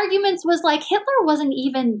of his arguments was like, Hitler wasn't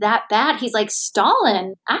even that bad. He's like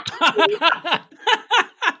Stalin. Actually. I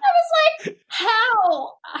was like,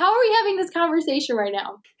 how? How are we having this conversation right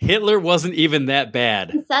now? Hitler wasn't even that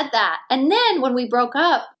bad. He said that. And then when we broke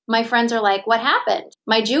up, my friends are like, what happened?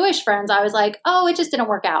 My Jewish friends, I was like, oh, it just didn't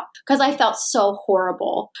work out. Because I felt so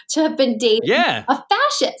horrible to have been dating a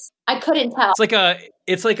fascist. I couldn't tell.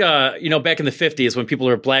 It's like back in the 50s when people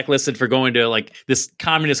were blacklisted for going to like this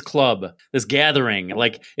communist club, this gathering.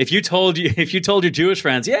 Like if you told your Jewish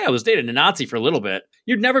friends, yeah, I was dating a Nazi for a little bit,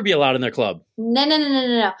 you'd never be allowed in their club.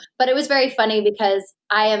 No. But it was very funny because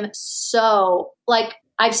I am so like,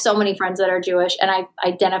 I have so many friends that are Jewish and I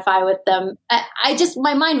identify with them.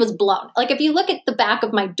 My mind was blown. Like if you look at the back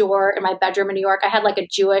of my door in my bedroom in New York, I had like a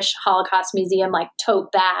Jewish Holocaust museum, like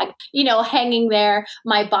tote bag, hanging there.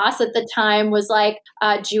 My boss at the time was like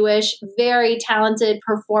a Jewish, very talented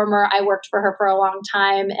performer. I worked for her for a long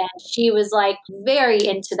time and she was like very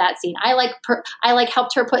into that scene. I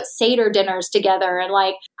helped her put Seder dinners together and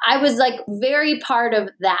like, I was like very part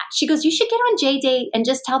of that. She goes, you should get on J-Date and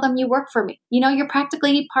just tell them you work for me. You're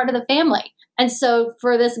practically part of the family. And so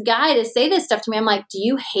for this guy to say this stuff to me, I'm like, do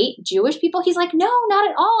you hate Jewish people? He's like, no, not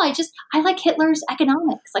at all. I like Hitler's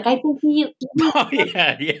economics. Like I think he oh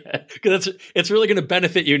yeah. Because it's really going to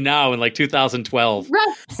benefit you now in like 2012.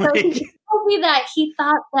 Right. So he told me that he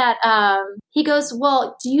thought that he goes,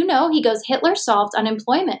 well, do you know? He goes, Hitler solved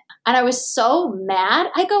unemployment. And I was so mad.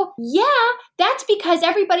 I go, yeah, that's because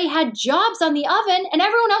everybody had jobs on the oven and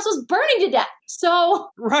everyone else was burning to death. So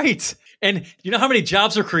right. And you know how many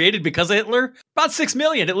jobs were created because of Hitler? About 6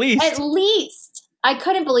 million at least. At least. I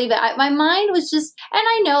couldn't believe it. My mind was just, and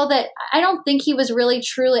I know that I don't think he was really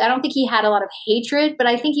truly, I don't think he had a lot of hatred, but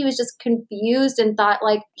I think he was just confused and thought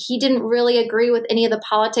like he didn't really agree with any of the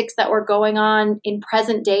politics that were going on in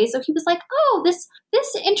present day. So he was like, oh, this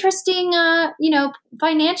interesting,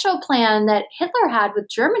 financial plan that Hitler had with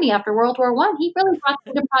Germany after World War I, he really brought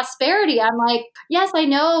into prosperity. I'm like, yes, I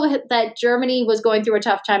know that Germany was going through a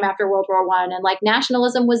tough time after World War I and like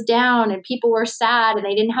nationalism was down and people were sad and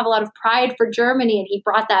they didn't have a lot of pride for Germany and he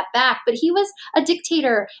brought that back, but he was a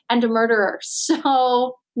dictator and a murderer.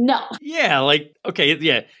 So no. Yeah, like, okay,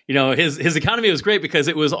 yeah. His economy was great because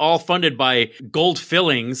it was all funded by gold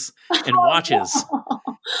fillings and watches.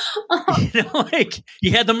 Like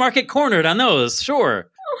he had the market cornered on those,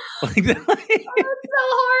 sure. Like, that's so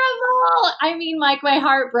horrible. I mean, like my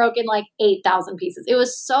heart broke in like 8,000 pieces. It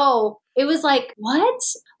was like, what?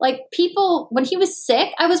 Like people, when he was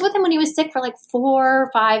sick, I was with him when he was sick for like 4 or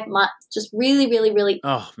 5 months, just really, really, really.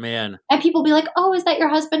 Oh man. And people be like, oh, is that your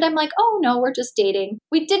husband? I'm like, oh no, we're just dating.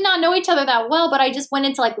 We did not know each other that well, but I just went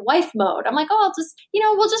into like wife mode. I'm like, oh, I'll just,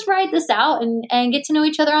 we'll just ride this out and get to know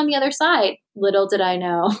each other on the other side. Little did I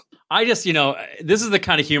know. I just, this is the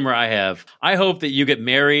kind of humor I have. I hope that you get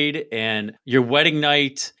married and your wedding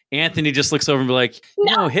night, Anthony just looks over and be like,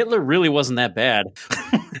 no, Hitler really wasn't that bad.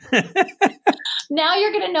 Now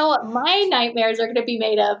you're going to know what my nightmares are going to be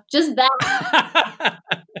made of. Just that.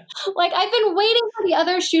 Like, I've been waiting for the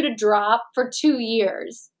other shoe to drop for 2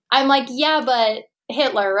 years. I'm like, yeah, but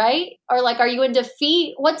Hitler, right? Or like, are you in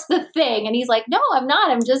defeat? What's the thing? And he's like, no, I'm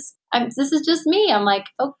not. this is just me. I'm like,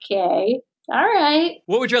 okay, all right.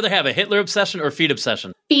 What would you rather have, a Hitler obsession or feet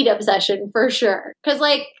obsession? Feet obsession for sure. Because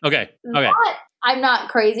like, Okay. that I'm not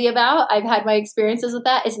crazy about. I've had my experiences with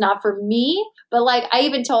that. It's not for me. But like, I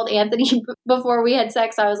even told Anthony before we had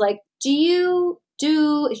sex, I was like,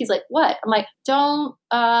 he's like, what? I'm like, don't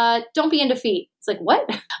be into feet. It's like, what?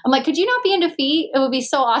 I'm like, could you not be into feet? It would be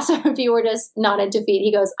so awesome if you were just not into feet.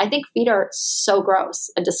 He goes, I think feet are so gross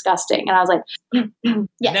and disgusting. And I was like, yes. And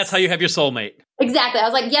that's how you have your soulmate. Exactly. I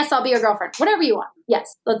was like, yes, I'll be your girlfriend. Whatever you want.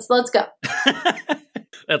 Yes, let's go.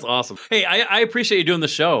 That's awesome. Hey, I appreciate you doing the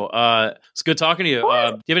show. It's good talking to you. Do you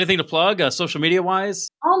have anything to plug, social media wise?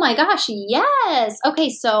 Oh my gosh, yes. Okay,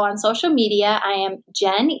 so on social media, I am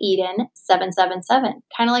Jen Eden 777.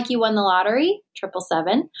 Kind of like you won the lottery,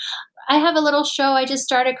 777. I have a little show I just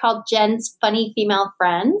started called Jen's Funny Female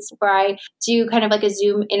Friends, where I do kind of like a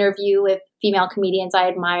Zoom interview with female comedians I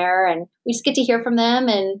admire, and we just get to hear from them.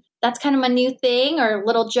 And that's kind of my new thing, or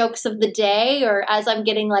little jokes of the day, or as I'm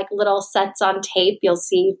getting like little sets on tape, you'll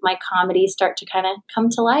see my comedy start to kind of come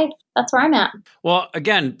to life. That's where I'm at. Well,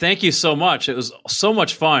 again, thank you so much. It was so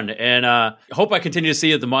much fun, and I hope I continue to see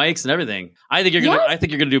you at the mics and everything. I think you're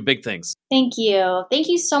gonna do big things. Thank you. Thank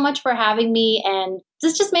you so much for having me, and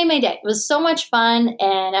this just made my day. It was so much fun,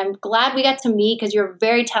 and I'm glad we got to meet because you're a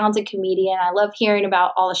very talented comedian. I love hearing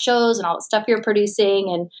about all the shows and all the stuff you're producing,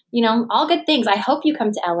 and all good things. I hope you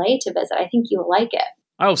come to LA to visit. I think you will like it.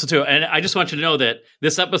 I hope so too. And I just want you to know that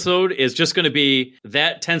this episode is just going to be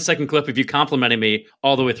that 10-second clip of you complimenting me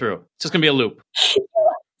all the way through. It's just going to be a loop.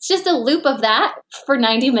 It's just a loop of that for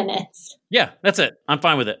 90 minutes. Yeah, that's it. I'm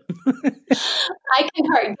fine with it. I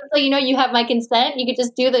concur. Just so you know, you have my consent. You could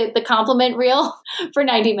just do the compliment reel for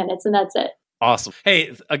 90 minutes, and that's it. Awesome.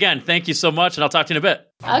 Hey, again, thank you so much, and I'll talk to you in a bit.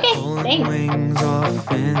 Okay, thanks. Wings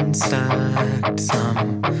off and stacked,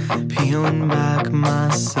 I'm peeling back my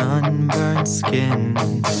sunburned skin.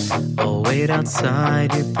 I'll wait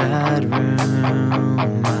outside your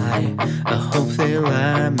bedroom. I hope